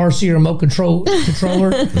old RC remote controller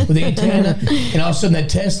with the antenna, and all of a sudden that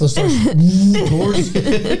Tesla starts.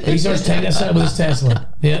 He starts taking that side with his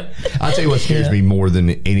Tesla. Yep. I'll tell you what scares me more than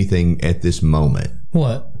anything at this moment.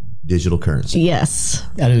 What? Digital currency. Yes.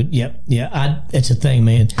 I do. Yep. Yeah. That's a thing,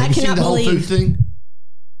 man. Have you seen the Whole Food thing?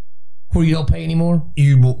 Where you don't pay anymore?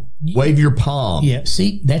 You wave your palm. Yeah.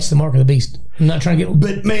 See, that's the mark of the beast. I'm not trying to get.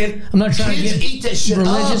 But man, I'm not trying to get eat that shit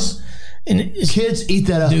religious. Up. And kids eat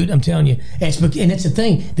that up, dude. I'm telling you, and that's the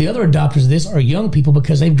thing. The other adopters of this are young people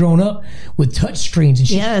because they've grown up with touch screens and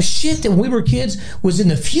shit. Yes. Shit that when we were kids was in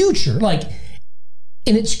the future, like.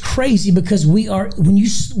 And it's crazy because we are when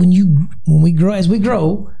we grow,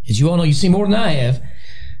 as you all know, you see more than I have.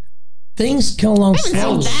 Things come along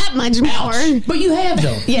slowly. That much more, but you have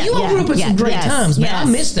though. Yeah, you all grew up in some great times, man. I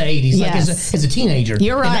missed the '80s, like as a teenager.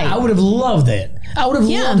 You're right. And I would have loved that. I would have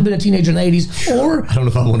loved to be a teenager in the 80s, or I don't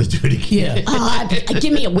know if I want to do it again.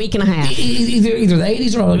 Give me a week and a half. Either the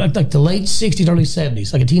 80s or like the late 60s, early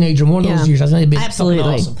 70s, like a teenager. One of those years, I think it'd be absolutely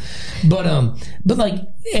awesome. But like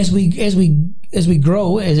as we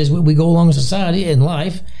grow, as we go along in society and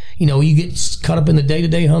life, you get caught up in the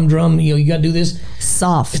day-to-day humdrum. You got to do this.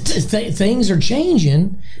 Soft things are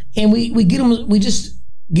changing, and we get them. We just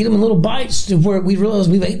get them in little bites to where we realize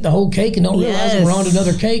we've ate the whole cake and don't realize we're on to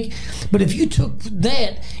another cake. But if you took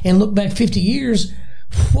that and look back 50 years,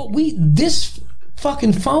 this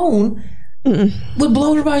fucking phone would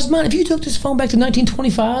blow everybody's mind. If you took this phone back to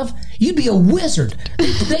 1925, you'd be a wizard.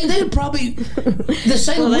 They'd probably the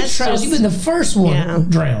same witch trials. You've been the first one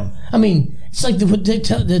drowned. I mean, it's like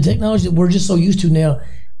the technology that we're just so used to now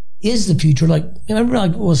is the future. Like,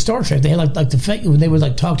 remember, Star Trek, they had like the fake when they would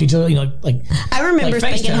like talk to each other. I remember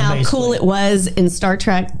thinking how cool it was in Star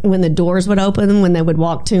Trek when the doors would open when they would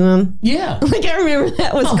walk to them. Yeah, I remember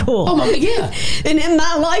that was cool. Oh my, yeah. And in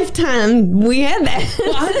my lifetime, we had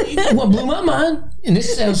that. What blew my mind, and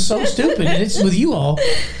this sounds so stupid, and it's with you all.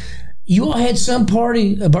 You all had some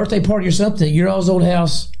party, a birthday party or something at your all's old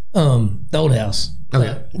house, the old house.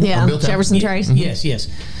 Okay. Yeah, Jefferson Trace. Yes.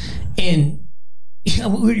 And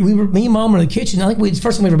we were, me and Mom were in the kitchen. I think it's the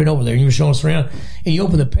first time we've ever been over there. And you were showing us around, and you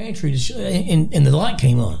opened the pantry, and the light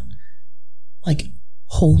came on. Like,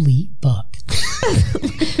 holy fuck!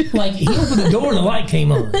 Like, he opened the door and the light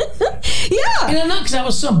came on. Yeah, and I'm not because I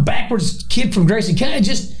was some backwards kid from Grayson County.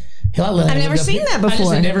 I've never seen that before. I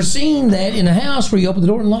just had never seen that in a house where you open the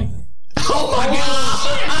door and light. Oh my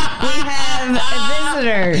God! We have a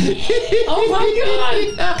visitor. Oh my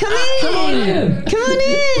God! Come on in!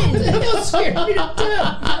 I'm sorry.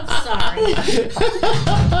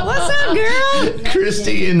 What's up, girl?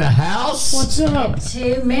 Christy in the house. What's up?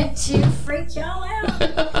 Meant to freak y'all out.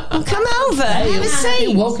 Come over. Have a seat.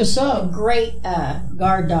 It woke us up. Great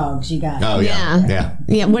guard dogs you got. Oh yeah.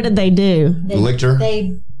 What did they do? They licked her.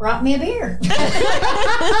 They brought me a beer.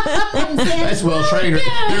 That's well trained.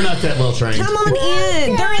 They're not that well trained. Come on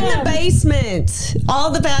in. They're in the basement. All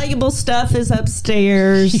the valuable stuff is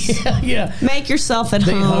upstairs. Yeah. Make yourself at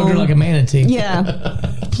home. They hugged her like a manatee. Yeah.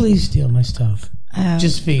 Please steal my stuff.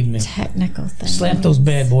 Just feed me. Technical things. Slap those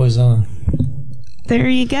bad boys on. There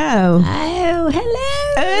you go. Oh, hello.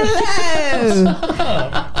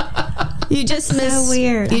 You just miss. So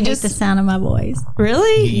weird. I hate the sound of my voice.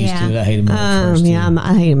 Really? Get used to it. I hate him at first.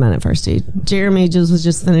 I hate him at first too. Jeremy was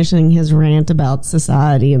just finishing his rant about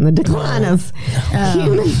society and the decline of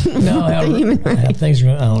human rights. Things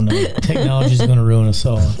are. I don't know. Technology is going to ruin us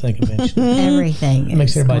all. I think eventually. Everything. It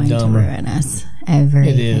makes everybody dumber. Ruin us.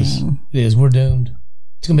 Everything. It is. We're doomed.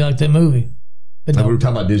 It's going to be like that movie. But we were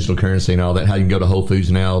talking about digital currency and all that, how you can go to Whole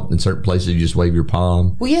Foods now in certain places, you just wave your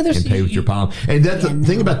palm and pay with your palm. And that's the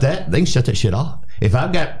thing about that, they can shut that shit off. If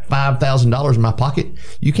I've got $5,000 in my pocket,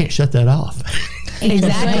 you can't shut that off.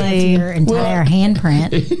 Exactly. Your entire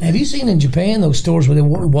handprint. Have you seen in Japan those stores where they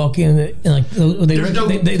walk in and like there's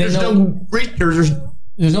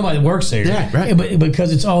nobody that works there. Yeah, right. But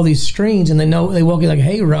because it's all these screens, and they walk in like,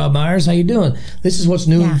 "Hey, Rob Myers, how you doing? This is what's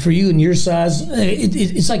new for you and your size."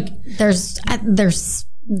 It's like they're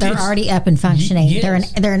already up and functioning.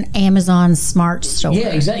 Yes. They're an Amazon smart store. Yeah,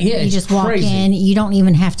 exactly. Yeah, you just walk in. You don't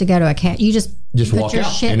even have to go to a cat. You just put walk your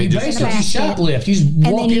out, shit and in it a just shoplift. You just and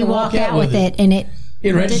then you walk out with it, and it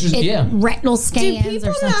registers. retinal scans. Do people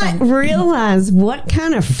or something. not realize what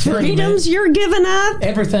kind of freedoms you're giving up?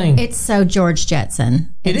 Everything. It's so George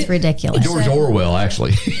Jetson. It's ridiculous. George Orwell,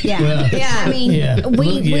 actually. Yeah. I mean,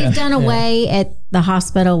 we've done away at the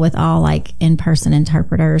hospital with all like in-person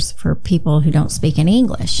interpreters for people who don't speak any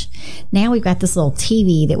English. Now we've got this little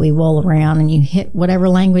TV that we roll around, and you hit whatever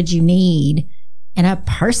language you need, and a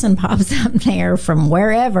person pops up there from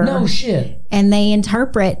wherever. No shit. And they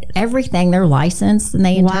interpret everything. They're licensed, and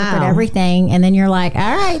they interpret everything. And then you're like,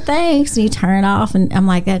 all right, thanks. And you turn it off. And I'm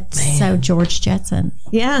like, that's so George Jetson.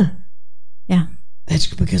 Yeah. Yeah.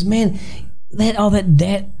 That's because, man, I don't know.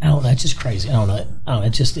 It's just crazy. I don't know.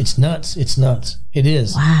 It's nuts. It's nuts. It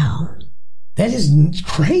is. Wow. That is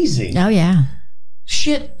crazy. Oh, yeah.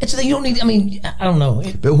 Shit, it's you don't need. I mean, I don't know.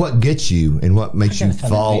 But what gets you and what makes you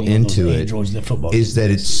fall into it is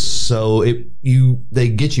that it's so they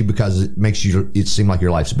get you because it makes it seem like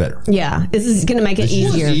your life's better. Yeah, this is going to make it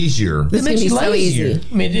easier. Easier. It makes you so easier.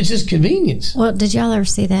 I mean, it's just convenience. Well, did y'all ever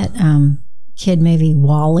see that kid movie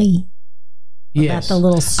WALL-E? Yes. About the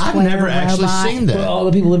little square I've never actually robot. seen that. Where all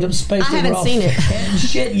the people lived up in space. I haven't seen it.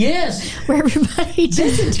 Shit, yes. Where everybody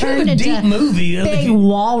just turned a into deep movie. big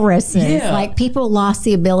walruses. Yeah. Like people lost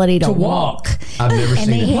the ability to walk. I've never and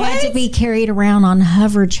seen it. they had to be carried around on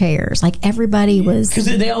hover chairs. Like everybody was because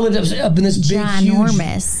they all lived up in this big,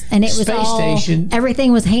 ginormous, and it was space all station.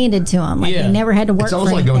 Everything was handed to them. Like they never had to work. It's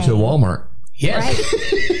almost for like going to a anything. Walmart. Yes.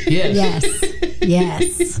 Right? Yes.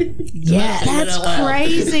 Yes. That's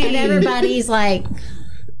crazy. And everybody's like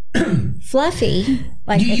fluffy.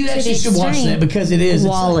 Like You actually should watch that because it is.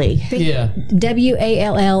 Wall-E. Yeah.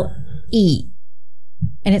 WALLE.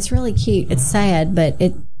 And it's really cute. It's sad, but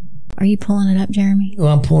it. Are you pulling it up, Jeremy? Well,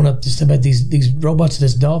 I'm pulling up just about these robots at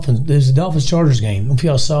this Dolphins. There's a Dolphins Chargers game. I don't know if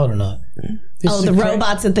y'all saw it or not. The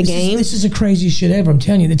robots at the game? This is the craziest shit ever. I'm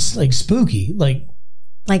telling you, it's like spooky.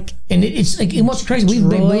 And it's like, and what's crazy? We've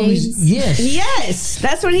made movies. Yes,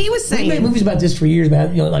 that's what he was saying. We made movies about this for years.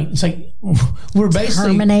 About it's like we're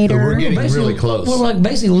basically Terminator. We're getting really close. We're like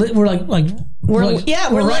basically we're like we're writing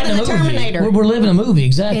living a the Terminator. We're living a movie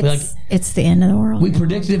exactly. It's the end of the world. We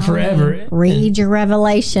predicted it forever. Read your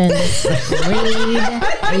revelations.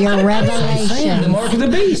 Read your revelations. The mark of the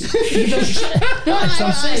beast. That's what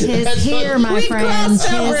I'm saying. Tis here, my friends.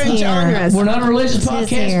 Tis here. We're not a religious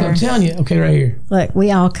podcast, but I'm telling you. Okay, right here. Look,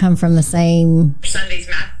 we all come from the same Sunday's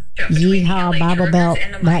matchup Yeehaw Bible Belt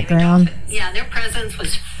background. Yeah, their presence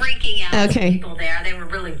was freaking out Okay. people there. They were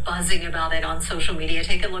really buzzing about it on social media.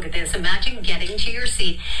 Take a look at this. Imagine getting to your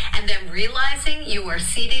seat and then realizing you are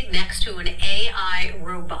seated next to an AI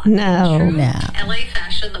robot. No. True No. LA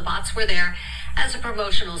fashion, the bots were there as a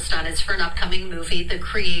promotional stunt. It's for an upcoming movie, The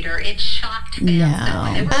Creator. It shocked fans though,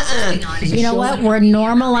 and they were working on it. You know what? We're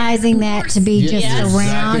normalizing that to be just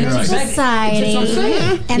around exactly in right. society. That's what I'm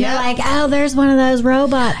saying. And they're like, oh, there's one of those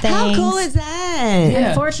robot things. How cool is that? Yeah.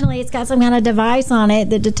 Unfortunately, it's got some kind of device on it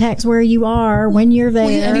that detects where you are when you're there.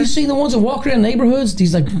 Well, yeah, have you seen the ones that walk around neighborhoods?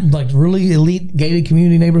 These like really elite gated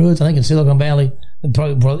community neighborhoods. I think in Silicon Valley.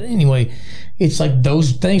 Probably, anyway, it's like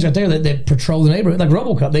those things right there that patrol the neighborhood, like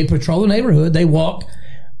RoboCop. They patrol the neighborhood. They walk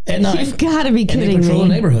at night. You've got to be And kidding they patrol me.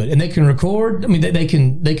 the neighborhood, and they can record. I mean, they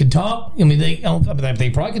can talk. I mean, they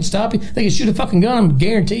probably could stop you. They can shoot a fucking gun. I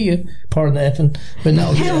guarantee you. Pardon the effing, but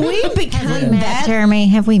no. Have we become that? Jeremy,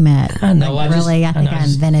 have we met? I know. I think I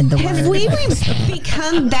invented the word. Have we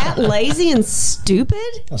become that lazy and stupid?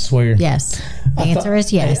 I swear. Yes. The answer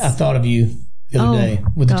is yes. I thought of you the other day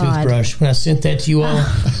with the God. toothbrush when I sent that to you all.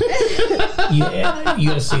 Yeah, you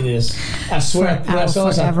got to see this. I swear, when I saw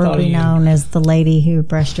this, I forever thought of be you. known as the lady who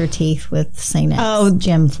brushed her teeth with St. X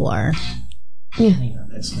gym floor.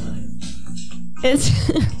 That's not it. It's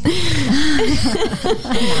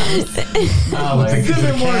It could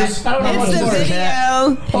have been worse. I don't know it's the what's worse.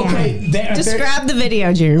 video. Okay, Describe the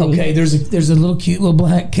video, Jeremy. Okay, there's a little cute little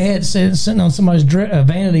black cat sitting on somebody's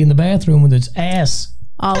vanity in the bathroom with its ass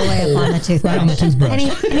All the way up on the toothbrush. right on the toothbrush. And he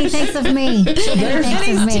thinks of me. And he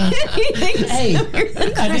thinks of me. Hey,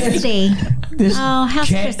 Christy. Oh, how's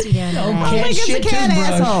Christy doing today? Like it's a cat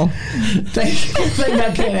asshole. Think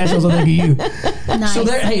about cat assholes. I think of you. Nice. So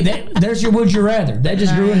there's your would you rather. That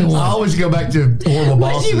just ruined the one. I always go back to horrible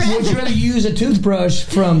bosses. Would you rather use a toothbrush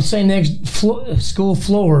from St. Nick's school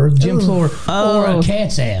floor, gym floor, or a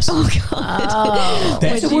cat's ass? Oh God.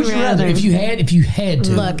 That's Would a would you you rather. rather? If you had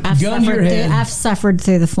to. Look, I've gun to your head. suffered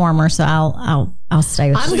through the former, so I'll stay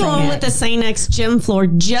with I'm the going with the St. X gym floor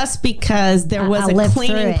just because there was I a lived through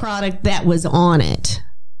cleaning it. product that was on it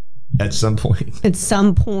At some point. at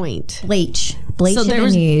some point. bleach. Bleach So had there been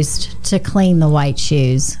was- used to clean the white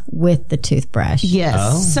shoes with the toothbrush.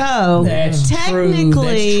 Yes. So That's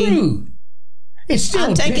technically, true. That's true. It's still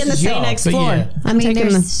I'm taking the pisses you St. off, X but floor. yeah. I'm taking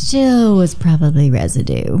there the. still was probably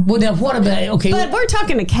residue. Well, now what about But we're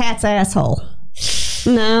talking a cat's asshole.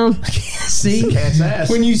 No. see Cat's ass.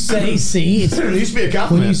 when you say see it's It used to be a when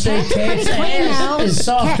compliment. you say cat's clean ass now. is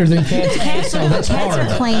softer than cat's asshole. That's Cats hard.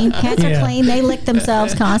 are clean. Cats Yeah. are clean. They lick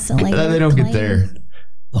themselves constantly. They don't They're get clean. there.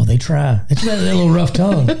 Oh, they try. It's got that little rough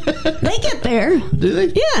tongue. They get there. Do they?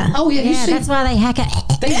 Yeah. Oh yeah, you Yeah, see. that's why they hack it.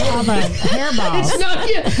 They have a hairball. It's not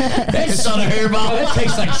yeah. That's not a hairball. That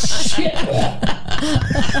tastes like shit.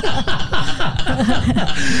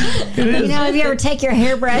 You know, if you ever take your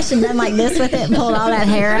hairbrush and done like this with it and pulled all that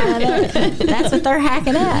hair out of it, that's what they're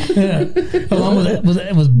hacking at. Yeah. Along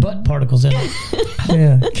with butt particles in it.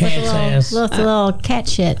 Yeah, cat's ass. Little cat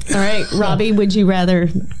shit. All right, Robbie, would you rather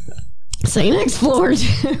St. X floor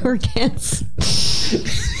or cats?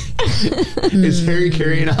 Is Harry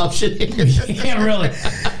Carey an option here? Yeah, really.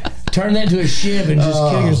 Turn that into a shiv and just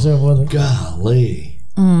kill yourself with it. Golly.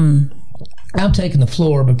 I'm taking the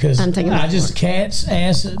floor because I'm taking the just cat's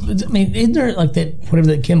ass. I mean, isn't there like that whatever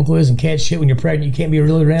that chemical is in cat shit when you're pregnant? You can't be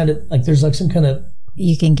really around it. Like there's like some kind of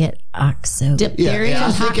You can get diphtheria. Yeah,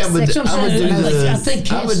 I think I would do I think the.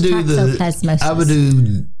 cats I would do toxoplasmosis. the. I would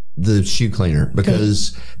do the shoe cleaner,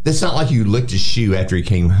 because it's not like you licked his shoe after he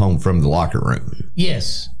came home from the locker room.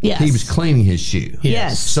 Yes. He was cleaning his shoe.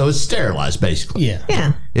 Yes. So it's sterilized, basically.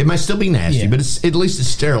 Yeah. It might still be nasty, but it's at least it's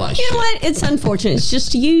sterilized. You know what? It's unfortunate. It's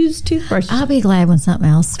just used toothbrush. I'll be glad when something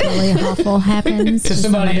else really awful happens to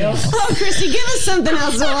somebody else. Oh, Christy, give us something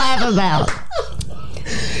else to laugh about.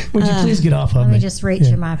 Would you please get off of me? Let me just reach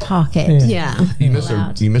in my pocket. Yeah. You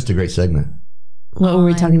missed a great segment. What were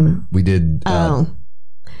we talking about? We did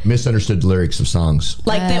misunderstood lyrics of songs.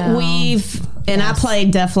 Like that we've, and I played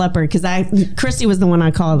Def Leppard because Christy was the one I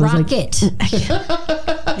called. Rocket.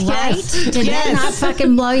 Right? Did that not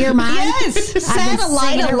fucking blow your mind? Yes.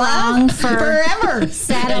 Satellite of Love forever.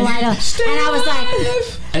 Satellite of, and I was like,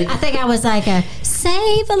 I think I was like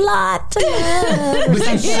save a lot to love. But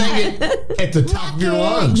you sang it at the top of your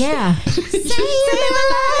lungs. Yeah. Save a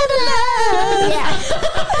lot to love. Yeah.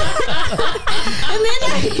 And then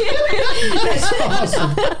that's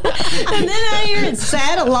awesome. And then I hear it,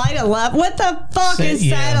 Satellite of Love. What the fuck is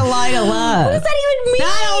Satellite of Love? What does that even mean? I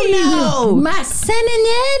don't know. Am I sending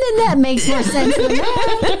it? And that makes more sense than that.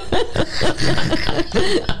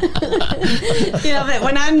 You know, but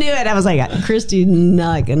when I knew it, I was like, Christy's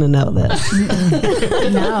not going to know this.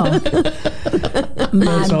 No.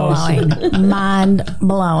 Mind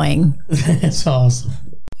blowing. That's awesome.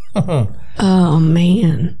 Oh,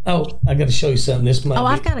 man. Oh, I got to show you something.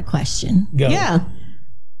 I've got a question. Go. Yeah.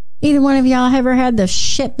 Either one of y'all ever had the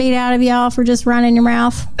shit beat out of y'all for just running your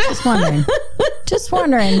mouth? Just wondering. Just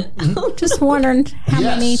wondering how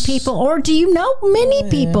many people, or do you know many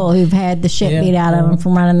people who've had the shit beat out of them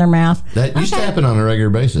from running their mouth? That used to happen on a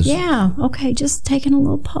regular basis. Yeah. Okay. Just taking a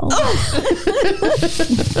little poll.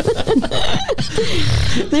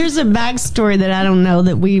 There's a backstory that I don't know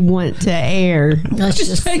that we want to air. Let's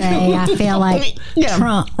just say I feel like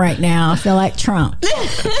Trump right now. I feel like Trump.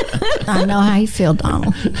 I know how you feel,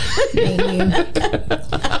 Donald.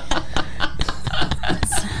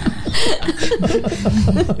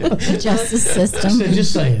 Justice system.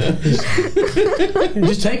 Just say it.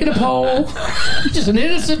 Just taking a poll. Just an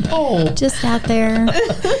innocent poll. Just out there.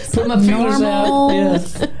 Put my feelers out.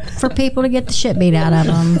 For people to get the shit beat out of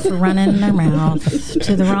them for running their mouth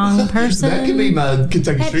to the wrong person. That could be my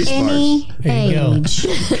Kentucky Street Smarts. At any age.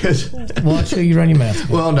 Watch who you run your mouth.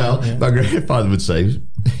 Well, no. My grandfather would say,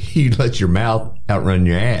 you let your mouth outrun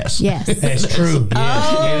your ass. Yes. That's true.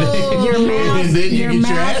 Oh, your mouth. And then you get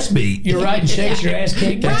your ass beat. You're writing checks, your ass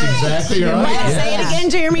kicked. That's exactly right. Say it again,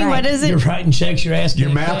 Jeremy. Right. What is it? You're writing checks, your ass kicked.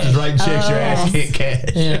 Your mouth is writing checks, your ass can't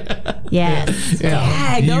cash. Yes.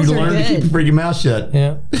 You learn to keep your freaking mouth shut.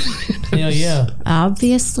 Yeah.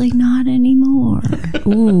 Obviously not anymore.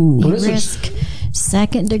 Ooh, you risk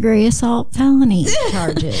second-degree assault felony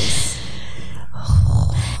charges.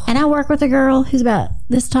 And I work with a girl who's about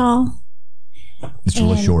this tall. It's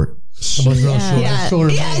really short. It's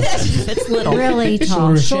little. Really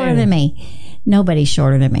tall. Shorter than me. Nobody's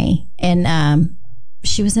shorter than me. And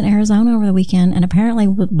she was in Arizona over the weekend, and apparently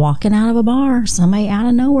walking out of a bar, somebody out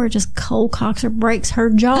of nowhere just cold cocks or breaks her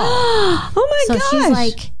jaw. Oh my gosh. So she's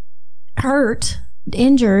like hurt,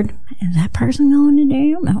 injured. Is that person going to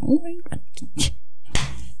jail? No.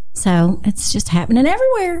 So it's just happening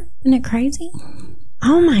everywhere. Isn't it crazy?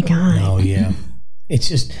 Oh my God. Oh yeah. It's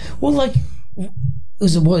just, well, like, it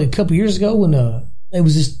was a couple years ago when it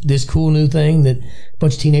was this cool new thing that a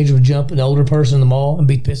bunch of teenagers would jump an older person in the mall and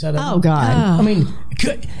beat the piss out of them. Oh God. I mean,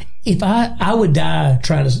 if I would die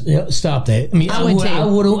trying to stop that. I mean, I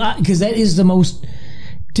would, because that is the most,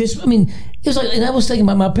 it was like, and I was thinking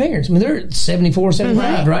about my parents. I mean, they're 74,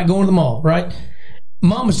 75, right? Going to the mall, right?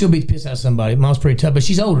 Mom would still beat the piss out of somebody. Mom's pretty tough, but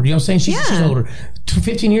she's older. You know what I'm saying? She's older.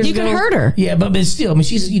 15 years ago. You could hurt her. Yeah, but still, I mean,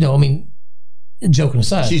 she's, joking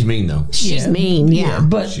aside. She's mean, though. She's mean, yeah.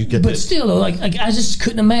 But still, though, like, I just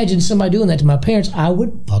couldn't imagine somebody doing that to my parents. I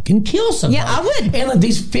would fucking kill somebody. Yeah, I would. And like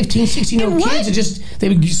these 15, 16-year-old kids, they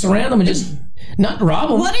would surround them and just not rob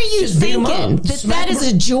them. What are you thinking? That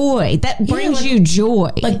is a joy. That brings you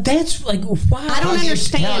joy. Like, that's like, why? I don't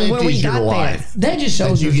understand where we got there. That just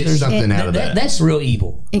shows you get something out of that. That's real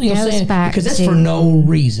evil. It goes back because that's for no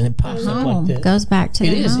reason. It pops up like that. Goes back to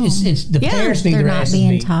the home. It's the parents need they're their not asses being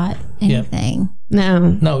beat. taught anything.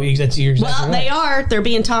 No, that's you're exactly right. They are. They're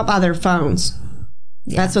being taught by their phones.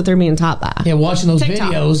 Yeah. That's what they're being taught by. Yeah, watching those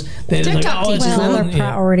videos. TikTok teaches them their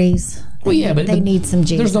priorities. Well, yeah, but they need some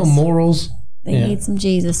Jesus. There's no morals. They need some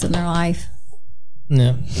Jesus in their life.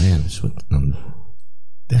 Yeah. Man, that's what I'm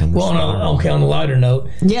on a lighter note.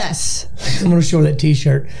 Yes. I'm going to show that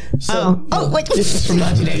T-shirt. So, wait. This is from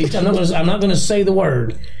 1980. I'm not going to say the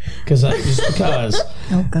word because.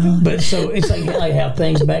 Oh, God. But so it's like how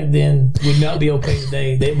things back then would not be okay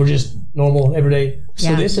today. They were just normal, everyday.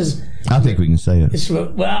 So this is. I think we can say it. It's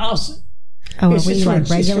from, are we like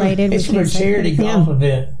regulated? It's from a charity golf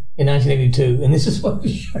event in 1982, and this is what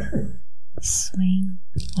we heard. Swing.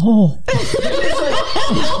 Oh.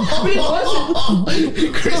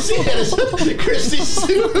 Christy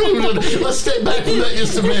let's stay back from that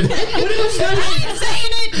just a minute. I'm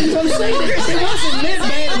saying it wasn't meant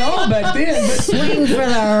bad at all back then. But Swing for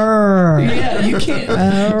the. Yeah, you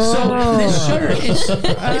can't. So this shirt,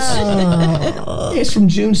 it's from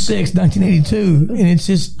June 6, 1982, and it's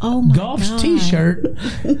this golf's T-shirt,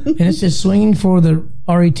 and it says "Swinging for the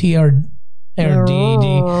RETR."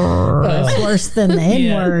 That's worse than the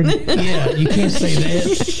N-word. Yeah, you can't say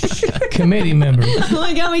that. Committee member. Oh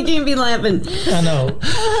my God, we can't be laughing. I know.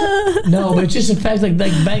 No, but it's just the fact like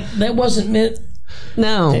back that wasn't meant.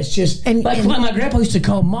 No. It's just like my grandpa used to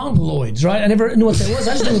call Mongoloids, right? I never knew what that was.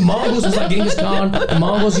 I just knew Mongols was like Genghis Khan, the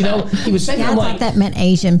Mongols, you know. He was saying I thought that meant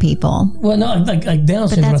Asian people. Well, no, like Down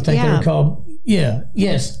syndrome, I think they were called. Yeah,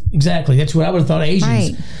 yes, exactly. That's what I would have thought Asians.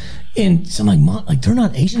 Right. And so I'm like, they're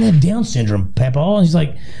not Asian, they have Down syndrome, Papa. And he's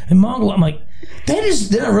like, and Mongol, I'm like, that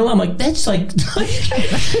is, then I realized, I'm like, that's like, you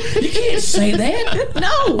can't say that.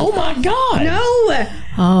 No. Oh my God. No.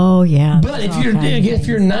 Oh, yeah. But if you're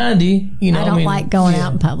 90, you know, I don't like going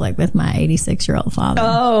out in public with my 86-year-old father.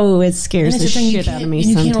 Oh, it scares the shit out of me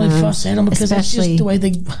sometimes. You can't really fuss at them because that's just the way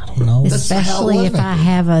they, I don't know. Especially if I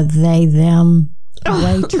have a they, them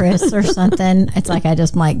waitress or something. It's like I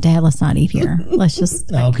just like, Dad, let's not eat here. Let's just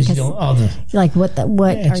because you don't all the like what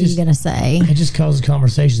are you gonna say? It just causes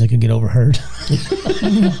conversations that could get overheard. Put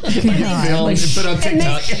on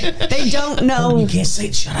TikTok. They don't know. You can't say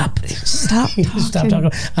it. Shut up. Stop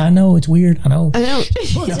talking. I know it's weird. I know.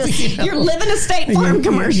 You're living a State Farm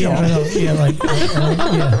commercial. Yeah, I know. Yeah, like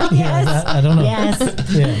Yes. I don't know. Yes.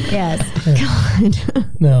 Yeah. God.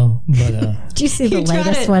 No, but did you see the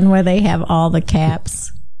latest one where they have all the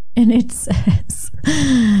caps and it says,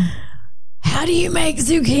 how do you make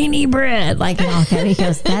zucchini bread? Like in all caps.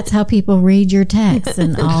 Because that's how people read your text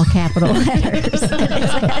in all capital letters.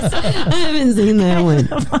 I haven't seen that one.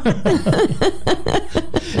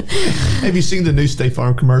 Have you seen the new State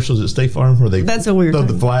Farm commercials at State Farm where they That's a weird throw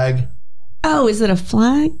thing. the flag? Oh, is it a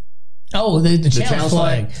flag? Oh, the challenge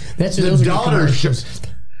flag. That's the daughters.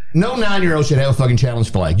 No 9-year-old should have a fucking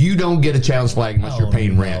challenge flag. You don't get a challenge flag unless you're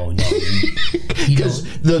paying rent. No. Because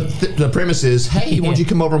the premise is, hey, why don't you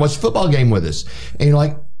come over and watch a football game with us? And you're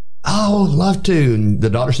like, oh, I'd love to. And the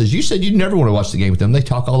daughter says, you said you'd never want to watch the game with them. They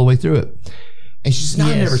talk all the way through it. And she says,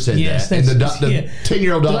 no, I never said that. And the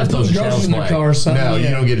 10-year-old daughter throws a challenge flag. No, you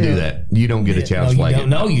don't get to do that. You don't get a challenge flag.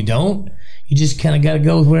 No, you don't. You just kind of got to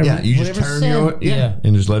go with whatever. Yeah, you just turn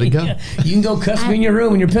and just let it go. Yeah. You can go cuss me in your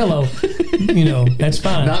room in your pillow. You know, that's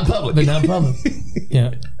fine. Not public. But not public.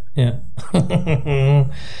 Yeah.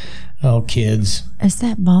 Oh, kids. Is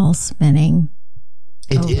that ball spinning?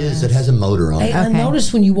 It is. It has a motor on it. Hey, I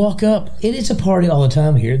noticed when you walk up, it's a party all the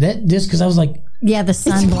time here. Because I was like, yeah, the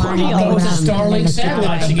sun blinded me. Oh, it's the Starlink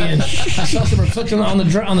satellites again. I saw some reflecting on the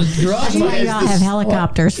garage. Y'all have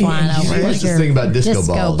helicopters flying over. Here's the thing about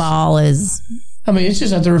disco ball is. I mean, it's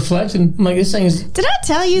just at the reflection. I'm like, this thing is. Did I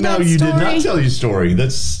tell you that story? No, you did not tell your story.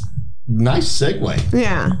 That's nice segue.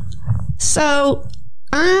 Yeah. So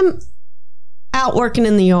I'm out working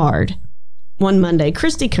in the yard one Monday.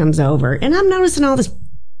 Christy comes over, and I'm noticing all this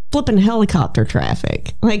flipping helicopter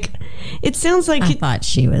traffic. Like, it sounds like... I thought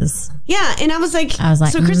she was... Yeah, and I was like...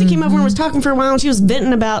 So Christy came over and was talking for a while, and she was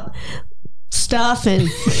venting about stuff, and...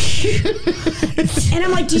 and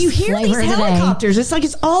I'm like, do you hear these helicopters? It's like,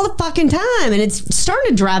 it's all the fucking time, and it's starting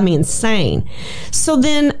to drive me insane. So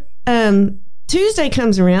then... Tuesday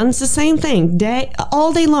comes around, it's the same thing.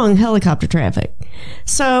 All day long, helicopter traffic.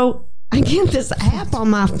 So I get this app on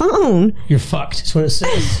my phone. You're fucked, that's what it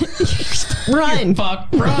says. Run. You're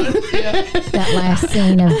fucked. Run. Yeah. That last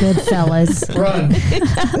scene of Goodfellas. Run.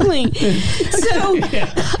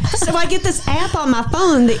 So I get this app on my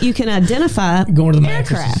phone that you can identify going to the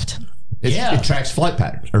aircraft. It tracks flight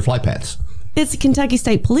patterns or flight paths. It's a Kentucky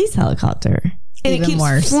State Police helicopter. And even it keeps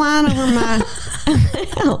worse. flying over my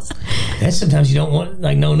house. That's sometimes you don't want,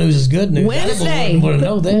 like, no news is good news. Wednesday. I want to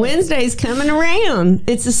know that. Wednesday's coming around.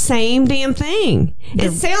 It's the same damn thing.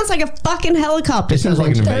 It sounds like a fucking helicopter. It sounds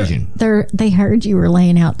like an invasion. They heard you were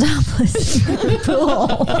laying out topless in the pool.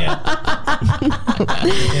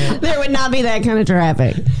 There would not be that kind of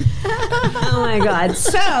traffic. Oh my God.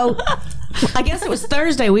 So I guess it was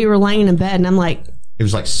Thursday. We were laying in bed and I'm like, it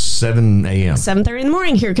was like 7 a.m. 7:30 in the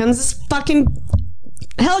morning. Here comes this fucking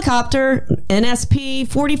helicopter, NSP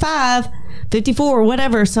 45. 54 or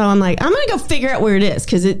whatever. So I'm like, I'm going to go figure out where it is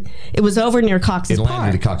because it was over near Cox's Park. It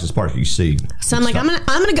landed at Cox's Park. You see. So I'm like, I'm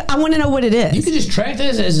gonna go. I want to know what it is. You can just track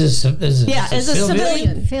this as a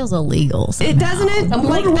civilian. It feels illegal. Somehow. It doesn't it?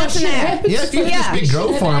 Like that's an app. Yeah, if you had this big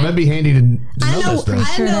drone farm, it'd be handy to know that stuff.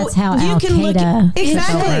 Sure, that's how you can look at,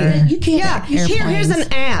 exactly. You can't. Here's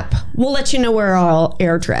an app. We'll let you know where all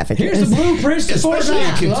air traffic is. Here's the blueprints. Especially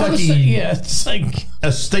in Kentucky. Yeah, it's like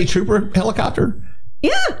a state trooper helicopter.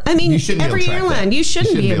 Yeah, I mean, every airline, you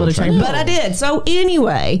shouldn't be able to track, but I did. So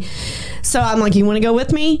anyway, I'm like, you want to go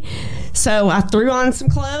with me? So I threw on some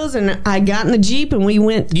clothes and I got in the Jeep and we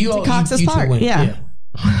went to Cox's Park. Yeah.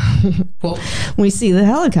 Well, we see the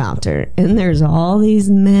helicopter and there's all these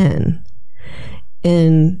men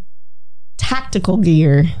in tactical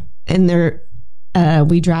gear and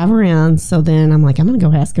we drive around. So then I'm like, I'm going to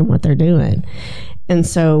go ask them what they're doing. And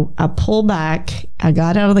so I pulled back, I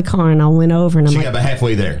got out of the car and I went over and got about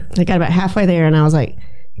halfway there. I got about halfway there and I was like,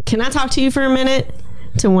 can I talk to you for a minute?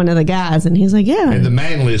 To one of the guys, and he's like, yeah. And the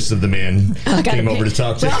man list of the men came over to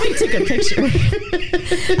talk to you. Probably took a picture.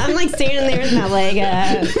 I'm like standing there with my leg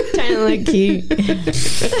up, trying to look cute.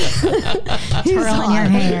 Twirling your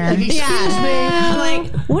hair. Yeah. I'm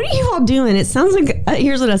like, what are you all doing? It sounds like,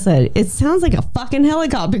 here's what I said. It sounds like a fucking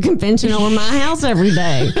helicopter convention over my house every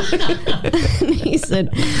day. And he said,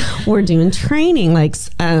 we're doing training, like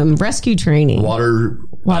rescue training. Water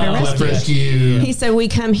rescue. He said, we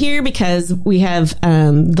come here because we have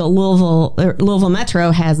the Louisville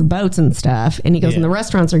Metro has boats and stuff, and he goes, and the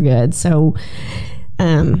restaurants are good, so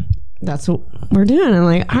that's what we're doing. I'm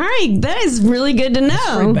like, all right, that is really good to know.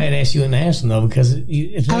 It's pretty badass you wouldn't ask them though, because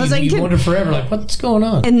you wonder forever, like, what's going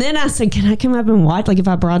on? And then I said, can I come up and watch? Like, if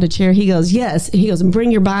I brought a chair? He goes, yes. And he goes, and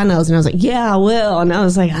bring your binos. And I was like, yeah, I will. And I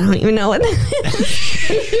was like, I don't even know what that is.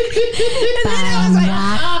 And then I was like,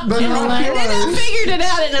 and then I figured it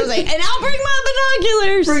out, and I was like, and I'll bring my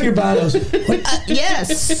binoculars. Bring your binos.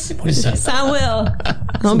 Yes. What is that? Yes, I will.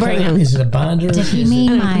 I'll bring them. Is it a binder? Did he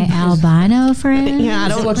mean my albino friend? Yeah, I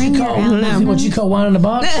don't what you call what you call wine in the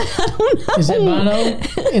box. I don't know. Is that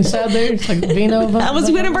vino inside there? It's like vino. I was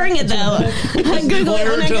going to bring it though. I Google it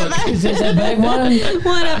when I get back. Is that bag wine?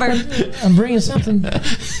 Whatever. I'm bringing something.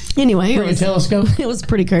 Anyway, bring a telescope. It was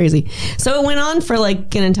pretty crazy. So it went on for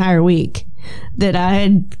like an entire week that I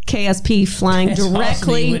had KSP flying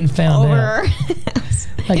directly over our house.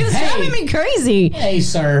 Like, it was driving me crazy. Hey,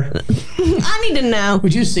 sir. I need to know.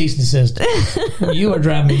 Would you cease and desist? You are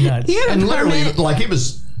driving me nuts. And literally, like, it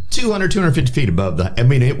was 250 feet above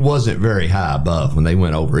it wasn't very high above when they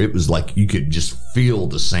went over. It was like you could just feel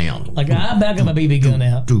the sound. Like, I back up my BB gun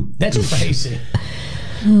out. That's crazy.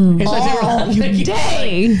 All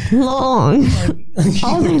day long.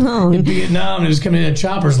 All day long. In Vietnam, it was coming in a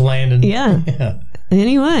chopper's landing. Yeah.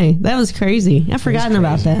 Anyway, that was crazy. I've forgotten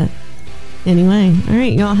about that. Anyway, all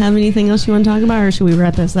right. Y'all have anything else you want to talk about, or should we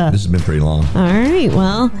wrap this up? This has been pretty long. All right.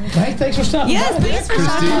 Well. Hey, thanks for stopping by. Yes, thanks for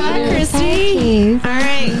stopping by, Christy. All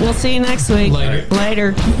right. We'll see you next week.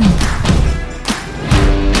 Later.